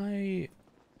 Did I?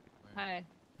 Hey.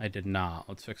 I did not.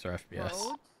 Let's fix our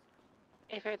FPS.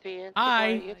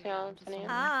 Hi.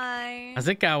 Hi. How's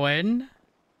it going?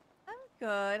 I'm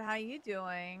good. How you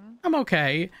doing? I'm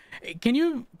okay. Can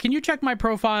you check my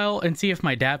profile and see if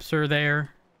my DAPs are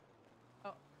there?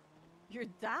 Oh, your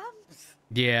DAPs?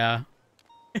 Yeah.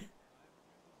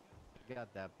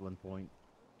 Got that 1 point.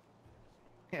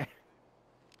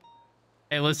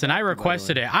 Hey, listen, I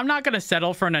requested it. I'm not going to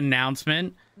settle for an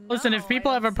announcement. Listen, if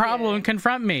people have a problem,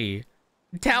 confront me.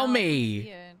 Tell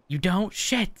me. You don't?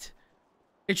 Shit.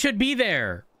 It should be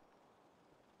there.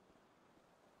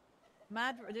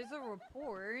 Mad, there's a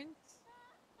report.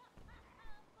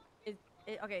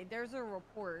 Okay, there's a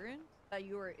report that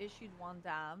you were issued 1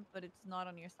 DAB, but it's not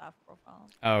on your staff profile.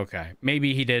 Okay.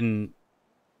 Maybe he didn't.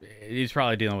 He's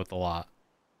probably dealing with a lot.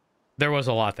 There was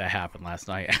a lot that happened last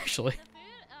night, actually.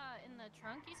 In the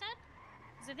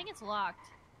Because I think it's locked.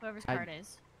 Whoever's car it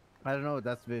is. I don't know.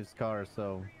 That's Viv's car,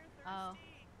 so. Oh.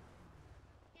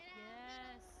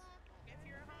 If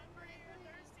you're hungry or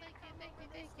thirsty,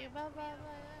 thank you. Bye bye.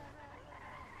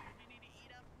 You need to eat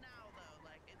up now, though.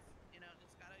 Like it's,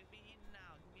 it's gotta be eaten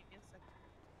now. Give me a second.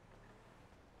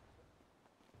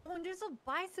 Oh, and there's a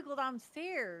bicycle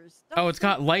downstairs. Oh, it's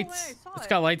got lights. It's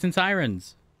got lights and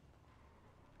sirens.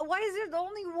 Why is there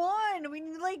only one? We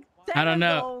need like 10 I don't of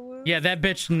know. those. Yeah, that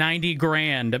bitch 90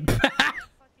 grand.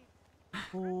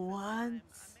 What?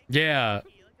 Yeah.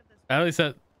 At least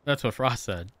that's what Frost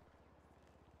said.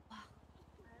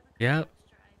 Yep.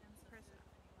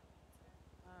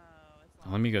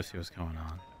 Let me go see what's going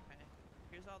on.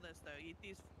 Here's all this though. Eat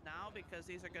these now because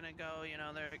these are gonna go.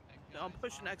 I'll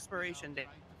push an expiration date.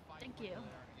 Thank you.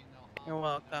 You're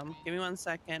welcome. Give me 1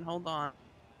 second. Hold on.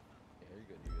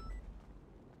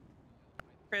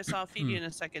 Chris, I'll feed you in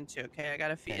a second too. Okay, I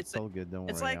gotta feed. It's all good. Don't worry.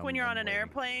 It's like when you're on an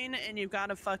airplane and you've got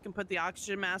to fucking put the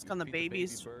oxygen mask on the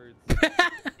babies.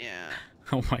 Yeah.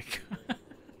 Oh my god.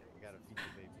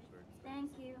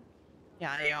 Thank you.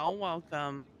 Yeah, y'all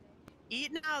welcome.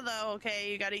 Eat now though, okay?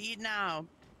 You gotta eat now.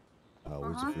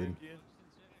 Where's the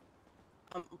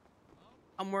food?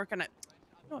 I'm working at.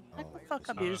 No, back the fuck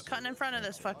up! You're just cutting in front of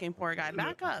this fucking poor guy.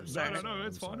 Back up, sir. No,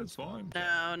 it's fine. It's fine.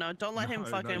 No, don't let him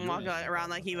fucking walk around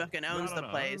like he fucking owns the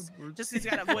place. We're- Just 'cause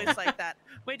he's got a voice like that.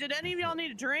 Wait, did any of y'all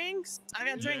need drinks? I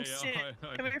got drinks too.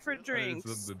 Come here for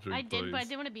drinks. I did, but I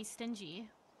didn't want to be stingy.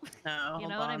 No, You hold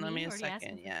know what I on, let me mean? a Or do you ask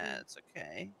second. me for Yeah, food? it's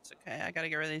okay. It's okay. I gotta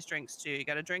get rid of these drinks too. You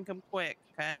gotta drink them quick,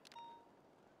 okay?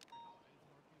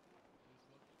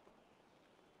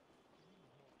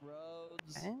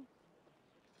 Roads. Okay.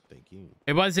 Thank you.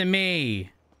 It wasn't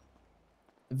me.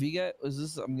 If you got, was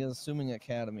this? I'm assuming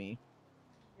Academy.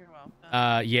 You're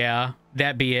welcome. Yeah,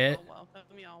 that be it.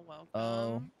 Welcome, y'all welcome.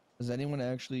 Oh, is anyone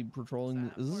actually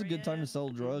patrolling? Is this a good time to sell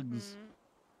drugs?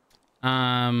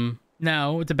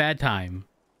 No, it's a bad time.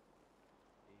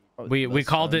 Oh, We that's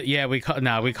called fine. it. Yeah, we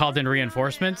called in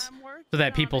reinforcements so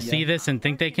that people see this and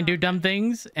think they can do dumb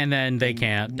things, and then they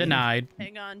can't. Denied.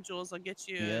 Hang on, Jules. I'll get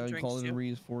you Yeah, I drinks called in too.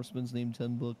 reinforcements. Named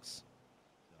 10 books.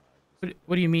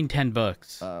 What do you mean 10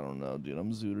 books? I don't know, dude.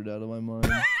 I'm zooted out of my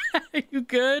mind. Are you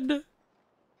good?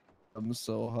 I'm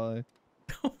so high.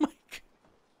 Oh my god.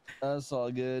 That's all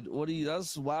good. What do you?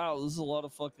 That's wow. This is a lot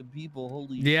of fucking people.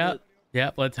 Holy Yep. shit.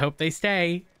 Yep. Let's hope they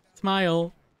stay.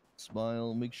 Smile.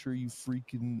 Smile. Make sure you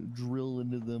freaking drill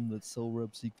into them that cell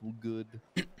reps equal good.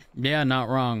 Yeah, not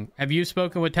wrong. Have you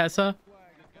spoken with Tessa?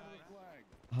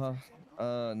 Huh?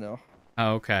 No.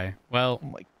 Oh, okay. Well. Oh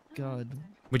my god.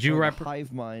 Would you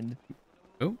hive mind?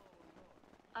 Ooh.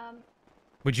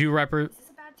 Would you represent?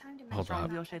 Hold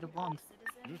on.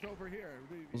 Just over here.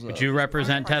 Would you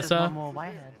represent Tessa?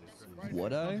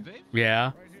 Would I?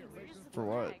 Yeah. For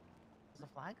what?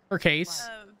 Her case.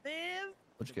 Viv?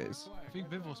 Which case? I think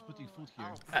Viv was putting food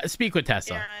here. Speak with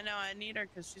Tessa. Yeah, I know. I need her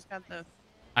because she's got the.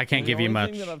 I can't give you The much.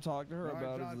 only thing that I've talked to her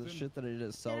about is the shit that I did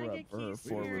a cell rep for her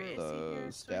for with the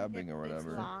stabbing or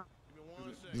whatever.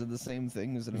 Is it the same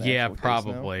thing? Is it an Yeah, actual case now?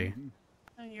 probably.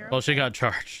 Well, she got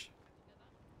charged.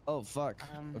 Oh fuck.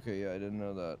 Okay, yeah, I didn't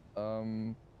know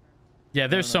that. Yeah,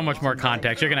 there's so much more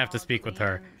context. You're gonna have to speak with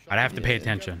her. I'd have to pay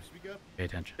attention. Pay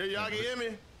attention. Hey, y'all can hear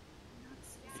me?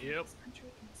 Yep.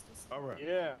 All right.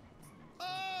 Yeah.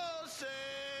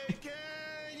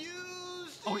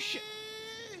 Oh shit.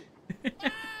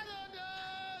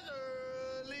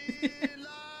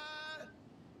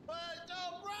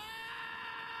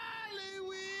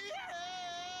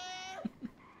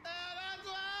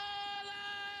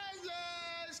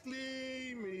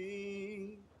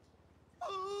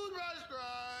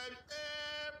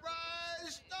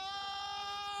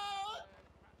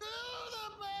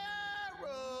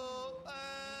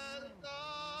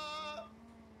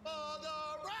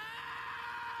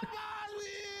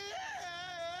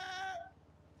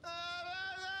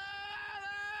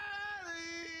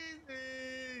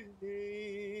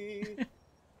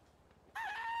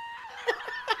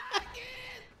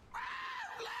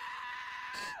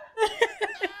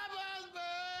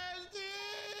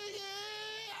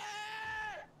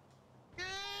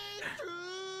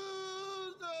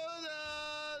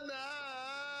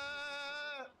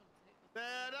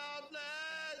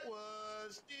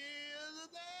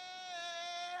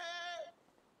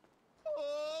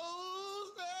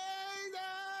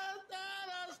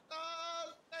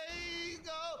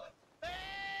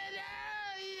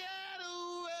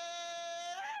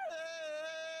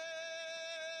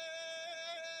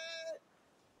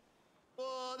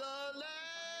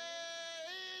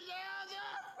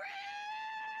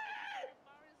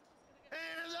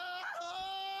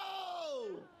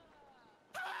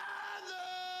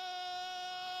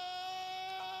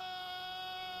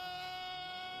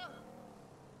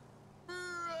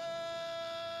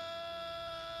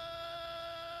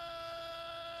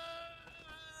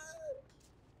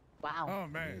 Wow. Oh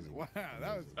man, wow,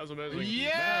 that was amazing.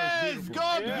 Yes,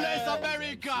 God bless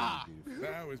America.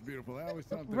 That was beautiful. That was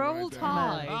something. Roll right there.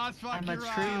 Tide. I'm a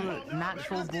true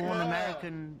natural born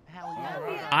American. Hell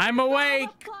yeah. I'm awake.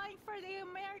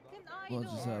 What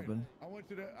just happened? I want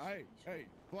you to, hey,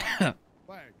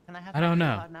 Flag. Can I have I don't my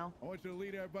know. iPod now? I want you to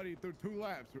lead everybody through 2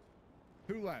 laps.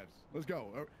 2 laps. Let's go.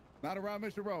 Not around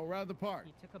Mr. Rowe, around the park.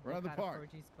 Around the park.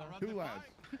 2 laps.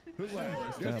 2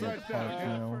 laps. Get stretched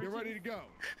out. Get ready to go.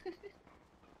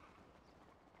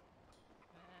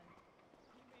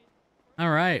 All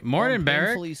right. Morning, I'm Barrick.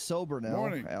 painfully sober now,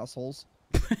 Morning. assholes.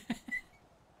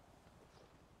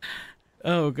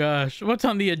 Oh gosh, what's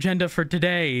on the agenda for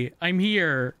today? I'm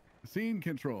here. Scene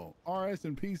control, RS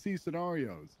and PC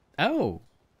scenarios. Oh.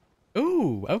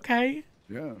 Ooh, okay.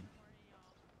 Yeah.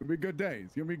 It'll be a good day.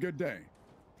 It's gonna be a good day.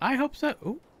 I hope so.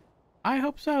 Ooh. I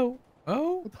hope so.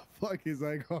 Oh. What the fuck is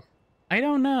that car? I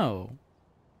don't know.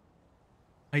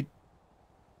 I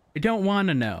don't want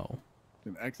to know.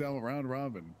 An XL round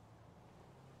robin.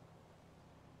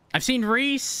 I've seen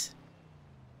Reese.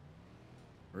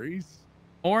 Reese?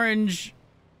 Orange.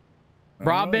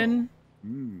 Robin.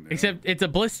 Yeah. Except it's a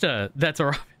Blista that's a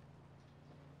Robin.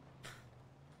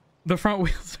 The front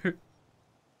wheels are...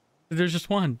 There's just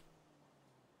one.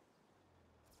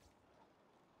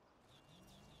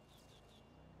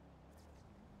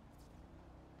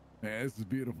 Man, this is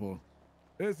beautiful.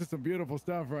 This is some beautiful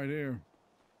stuff right here.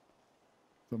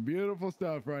 Some beautiful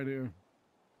stuff right here.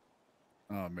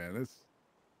 Oh, man, this...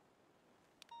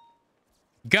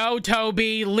 Go,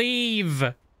 Toby.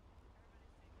 Leave.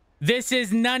 This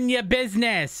is none ya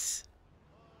business.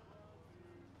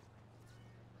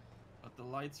 But the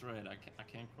light's red. I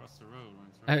can't cross the road when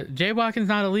it's red. Jaywalking's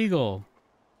not illegal.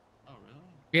 Oh, really?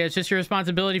 Yeah, it's just your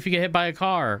responsibility if you get hit by a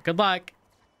car. Good luck.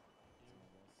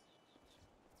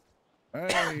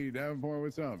 Hey, Davenport,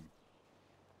 what's up?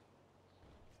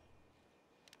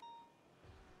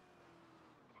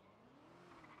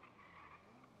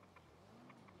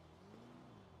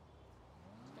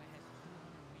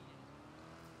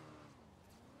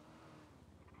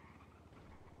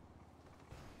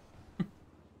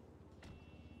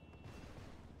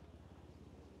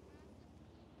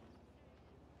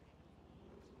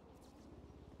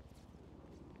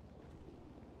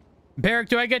 Barrick,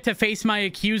 do I get to face my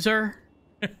accuser?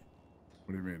 What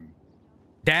do you mean?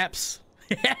 Daps.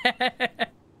 What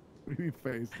do you mean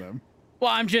face them?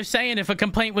 Well, I'm just saying if a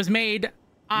complaint was made,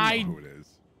 You know who it is.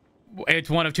 It's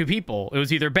one of 2 people. It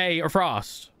was either Bay or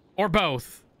Frost. Or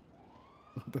both.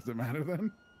 Does it matter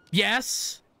then?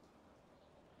 Yes.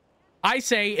 I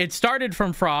say it started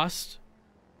from Frost.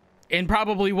 And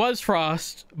probably was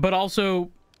Frost. But also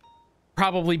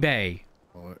probably Bay.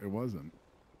 Well, it wasn't.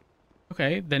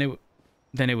 Okay, then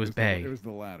it was Bay. It was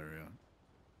the latter,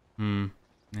 yeah.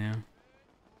 Yeah.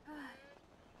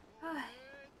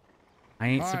 I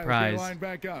ain't All right, surprised. let's get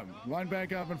line back up. Line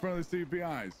back up in front of the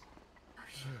CPIs.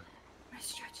 My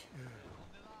stretch.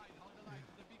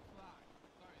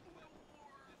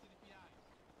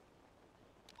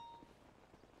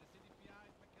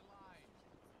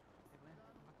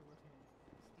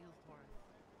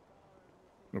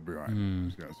 It'll be alright.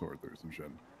 Just gotta sort through some shit.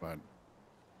 But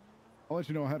I'll let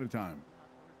you know ahead of time.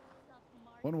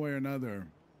 One way or another,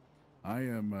 I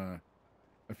am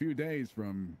a few days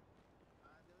from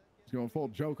just going full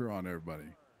Joker on everybody.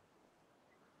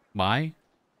 Why?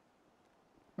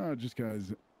 Just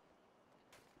because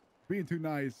being too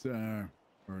nice or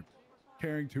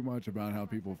caring too much about how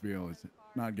people feel is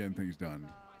not getting things done.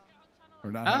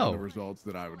 Or not having the results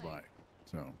that I would like.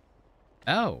 So.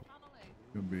 Oh.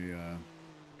 Could be a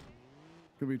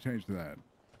change to that.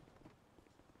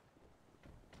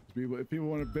 If people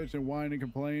want to bitch and whine and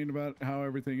complain about how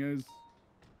everything is,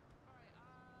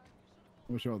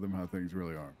 we'll show them how things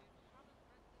really are.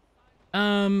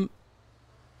 Can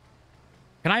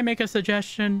I make a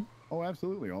suggestion? Oh,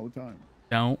 absolutely, all the time.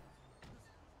 Don't.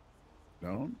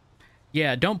 Don't?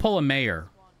 Yeah, don't pull a mayor.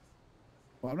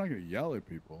 Well, I'm not gonna yell at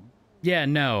people. Yeah,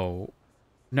 no.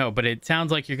 No, but it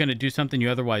sounds like you're gonna do something you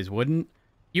otherwise wouldn't.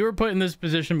 You were put in this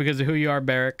position because of who you are,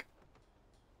 Barrick.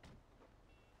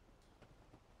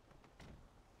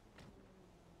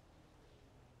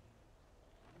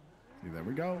 See, there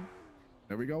we go.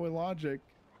 There we go with logic.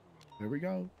 There we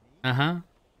go. Uh-huh.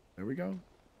 There we go.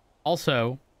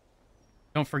 Also,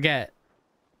 don't forget,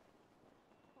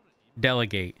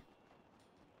 delegate.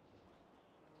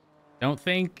 Don't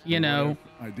think, you know.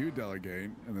 I do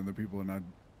delegate, and then the people are not,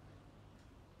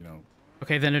 you know.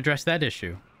 Okay, then address that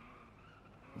issue.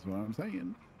 That's what I'm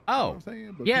saying. Oh. That's what I'm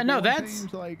saying. But yeah, people no, want that's...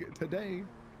 change, like today,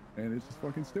 and it's just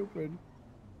fucking stupid.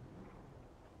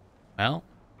 Well.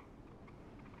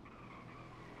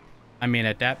 I mean,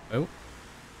 at that... Oh.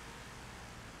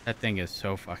 That thing is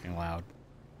so fucking loud.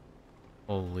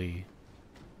 Holy.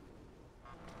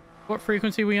 What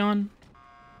frequency we on?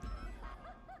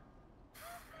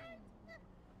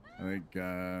 I think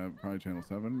probably channel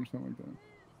 7 or something like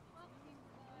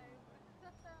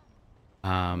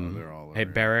that. They're all Hey, over here.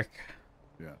 Barrick.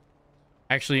 Yeah.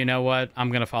 Actually, you know what?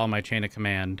 I'm gonna follow my chain of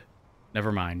command.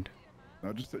 Never mind.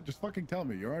 No, just fucking tell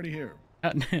me. You're already here.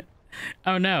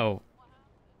 Oh no.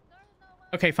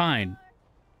 Okay, fine.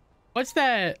 What's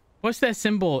that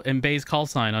symbol in Bay's call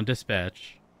sign on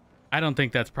dispatch? I don't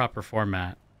think that's proper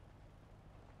format.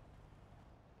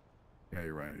 Yeah,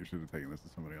 you're right. You should have taken this to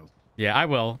somebody else. Yeah, I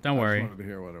will. Don't worry. I just wanted to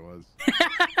hear what it was.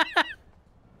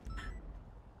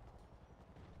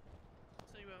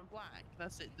 So you went black.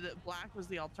 That's it. Black was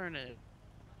the alternative.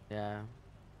 Yeah.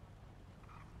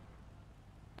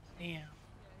 Damn.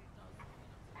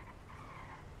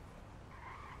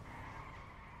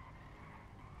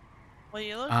 Well,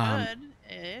 you look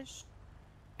good-ish.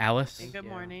 Alice? Hey, good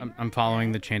morning. I'm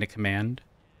following the chain of command.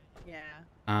 Yeah.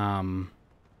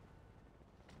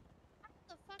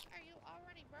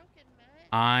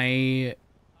 I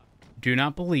do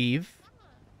not believe,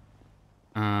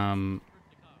 upon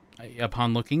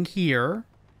looking here,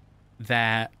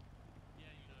 that,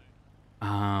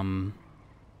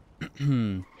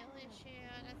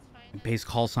 base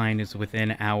call sign is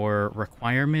within our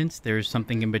requirements. There's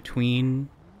something in between,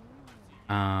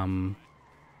 you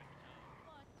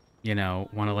know,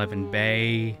 111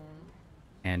 Bay,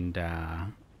 and,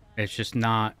 it's just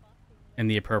not in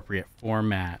the appropriate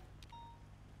format.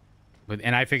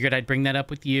 And I figured I'd bring that up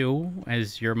with you,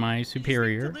 as you're my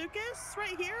superior. Lucas,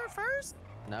 right here first.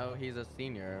 No, he's a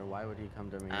senior. Why would he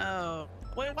come to me? Oh,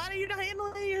 wait. Why are you not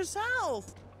handling it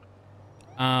yourself?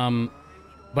 Well.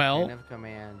 Chain of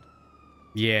command.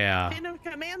 Yeah. Chain of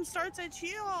command starts at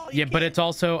you. Yeah, but it's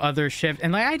also other shift,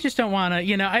 and like I just don't want to.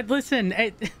 You know, I'd listen.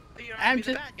 I'm just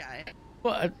the bad guy.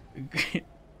 Well,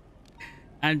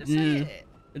 Say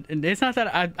it. It's not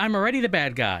that I'm already the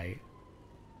bad guy.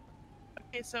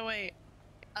 Okay, so wait.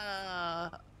 I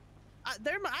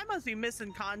must be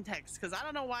missing context because I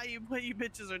don't know what you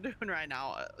bitches are doing right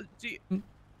now.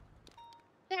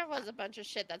 There was a bunch of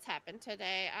shit that's happened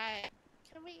today.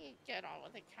 Can we get on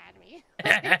with Academy?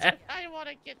 I want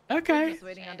to get. Okay. We're just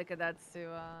waiting on the cadets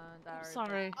to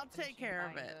Sorry. I'll take care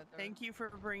of it. Thank you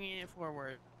for bringing it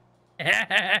forward. Just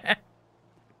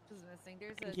missing.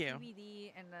 There's a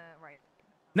TBD and right.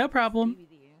 No problem.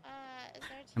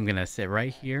 I'm gonna sit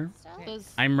right here.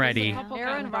 I'm ready.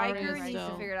 Aaron Riker needs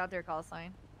to figure out their call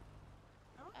sign.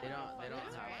 They don't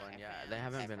have one yet. They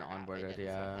haven't been onboarded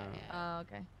yet. Oh,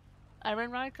 okay.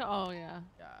 Aaron Riker? Oh, yeah.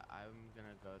 Yeah, I'm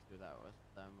gonna go through that with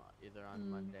them either on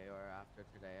Monday or after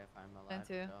today if I'm allowed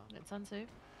to. It's on too.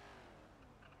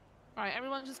 Alright,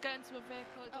 everyone just get into a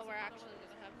vehicle. Oh, we're actually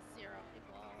gonna have 0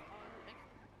 people on.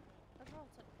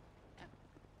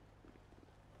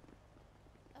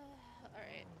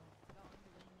 Alright.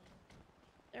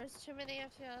 There's too many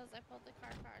FTOs. I pulled the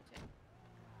car too.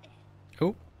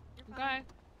 Oh. Okay.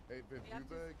 Hey, Viv, you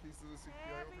the keys to the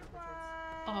CPI over here, by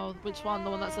chance? Oh, which one? The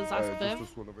one that says ask Viv? Just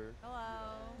this one over here.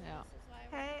 Hello. Yeah.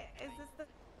 Hey, is this the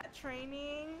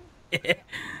training?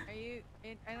 Are you?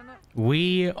 I don't know.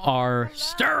 We are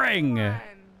stirring.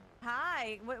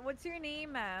 Hi. What's your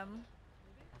name, ma'am?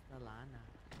 Alana.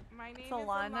 My name is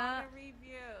Alana. Alana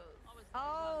Reviews.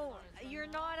 Oh, you're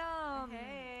not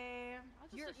Hey.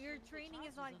 Your training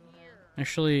is not here.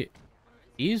 Actually,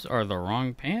 these are the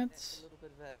wrong pants. A little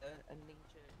bit of a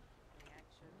nature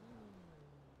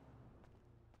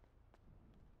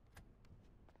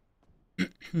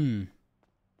reaction.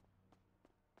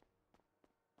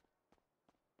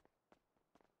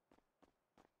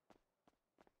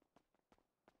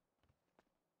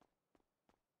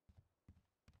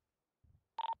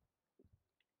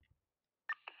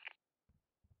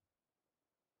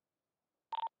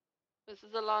 This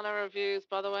is Alana Reviews,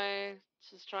 by the way.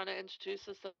 She's trying to introduce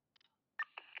herself.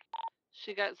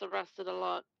 She gets arrested a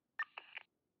lot.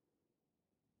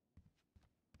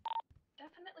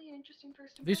 Definitely an interesting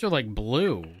first impression. These are like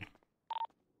blue.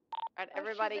 Alright,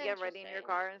 everybody get ready in your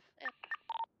cars.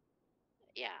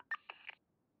 Yeah.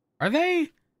 Are they? Am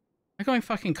I going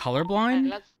fucking colorblind?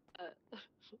 Let's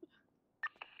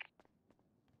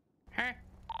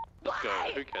Let's go.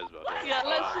 Who cares about that? yeah,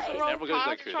 let's just roll Everyone goes past.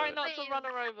 like Try kudos. not to run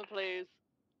her over, please.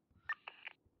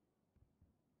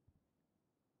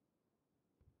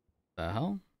 The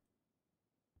hell?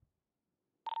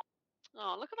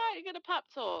 Oh, look at that. You get a pep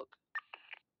talk.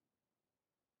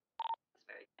 That's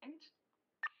very kind.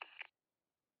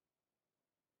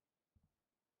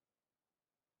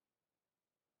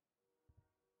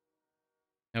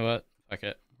 You know what? Fuck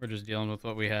it. We're just dealing with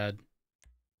what we had.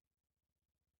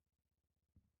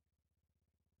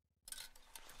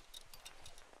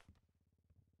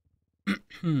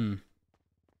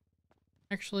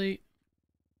 Actually,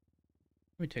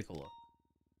 let me take a look.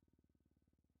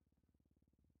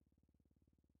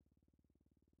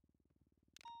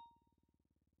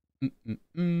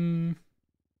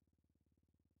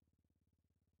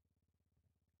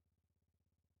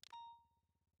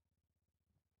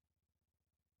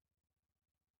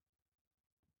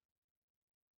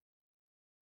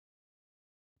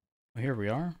 Well, here we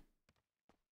are.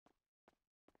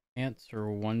 Answer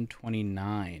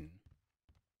 129.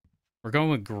 We're going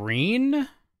with green?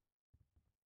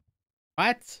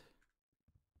 What?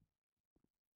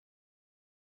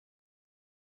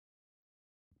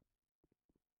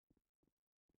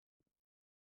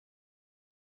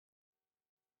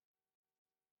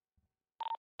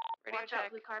 Watch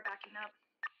out, blue car backing up.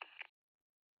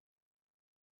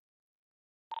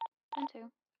 10-2.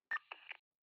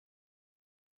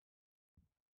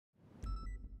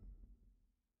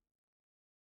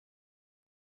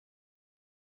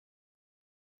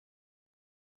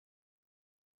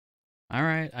 All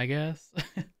right, I guess.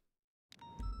 You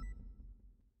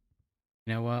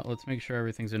know what? Let's make sure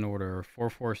everything's in order.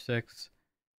 446.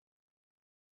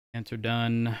 Answer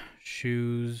done.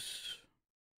 Shoes.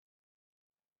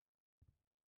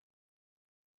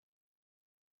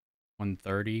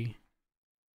 130.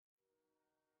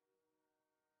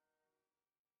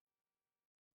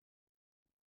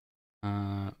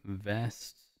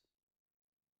 Vest.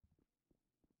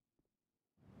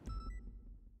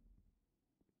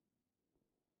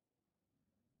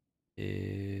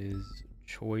 Is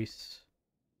choice.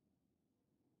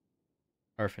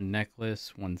 Scarf and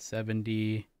necklace,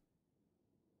 170.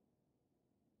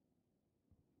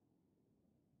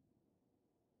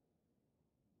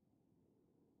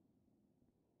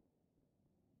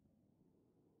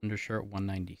 Undershirt,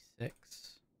 196.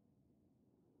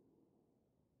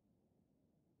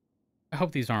 I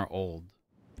hope these aren't old.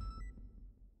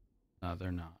 No,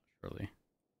 they're not, surely.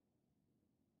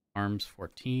 Arms,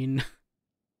 14.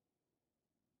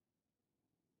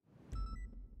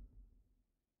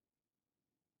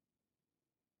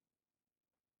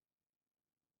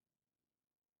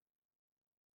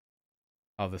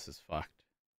 Oh, this is fucked.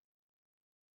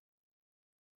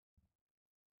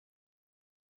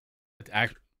 It's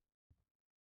actually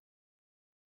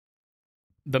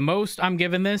the most I'm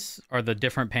giving this are the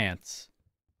different pants.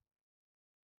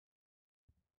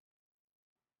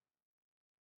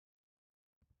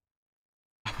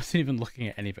 I wasn't even looking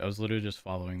at any of it. I was literally just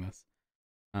following this.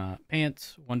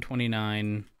 Pants,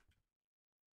 129.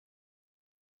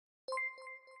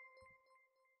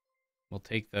 We'll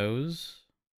take those.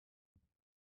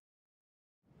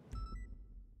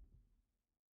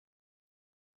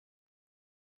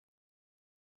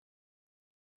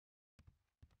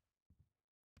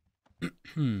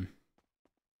 There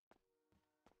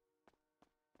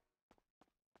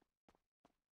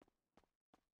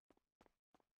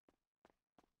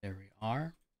we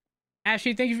are.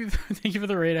 Ashley, thank you for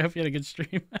the raid. I hope you had a good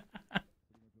stream.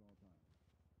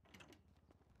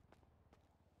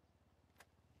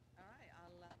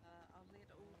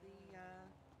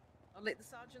 I'll let the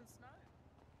sergeants know.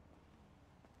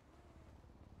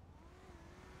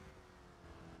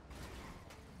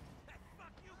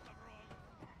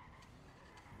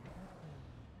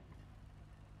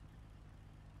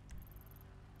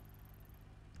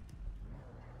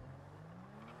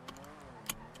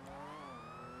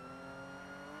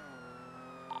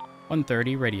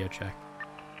 .130 radio check.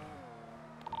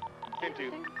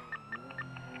 10-2.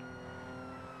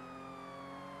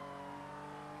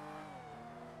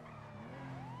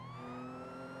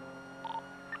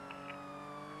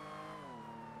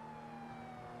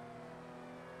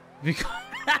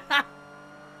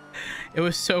 It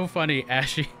was so funny,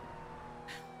 Ashy.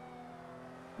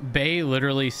 Bay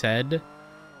literally said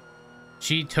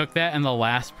she took that in the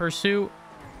last pursuit,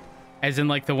 as in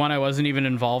like the one I wasn't even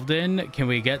involved in. Can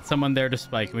we get someone there to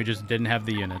spike? We just didn't have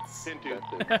the units.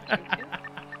 10-2.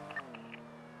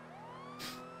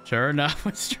 Sure enough,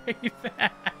 went straight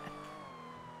back.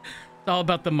 It's all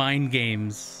about the mind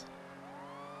games.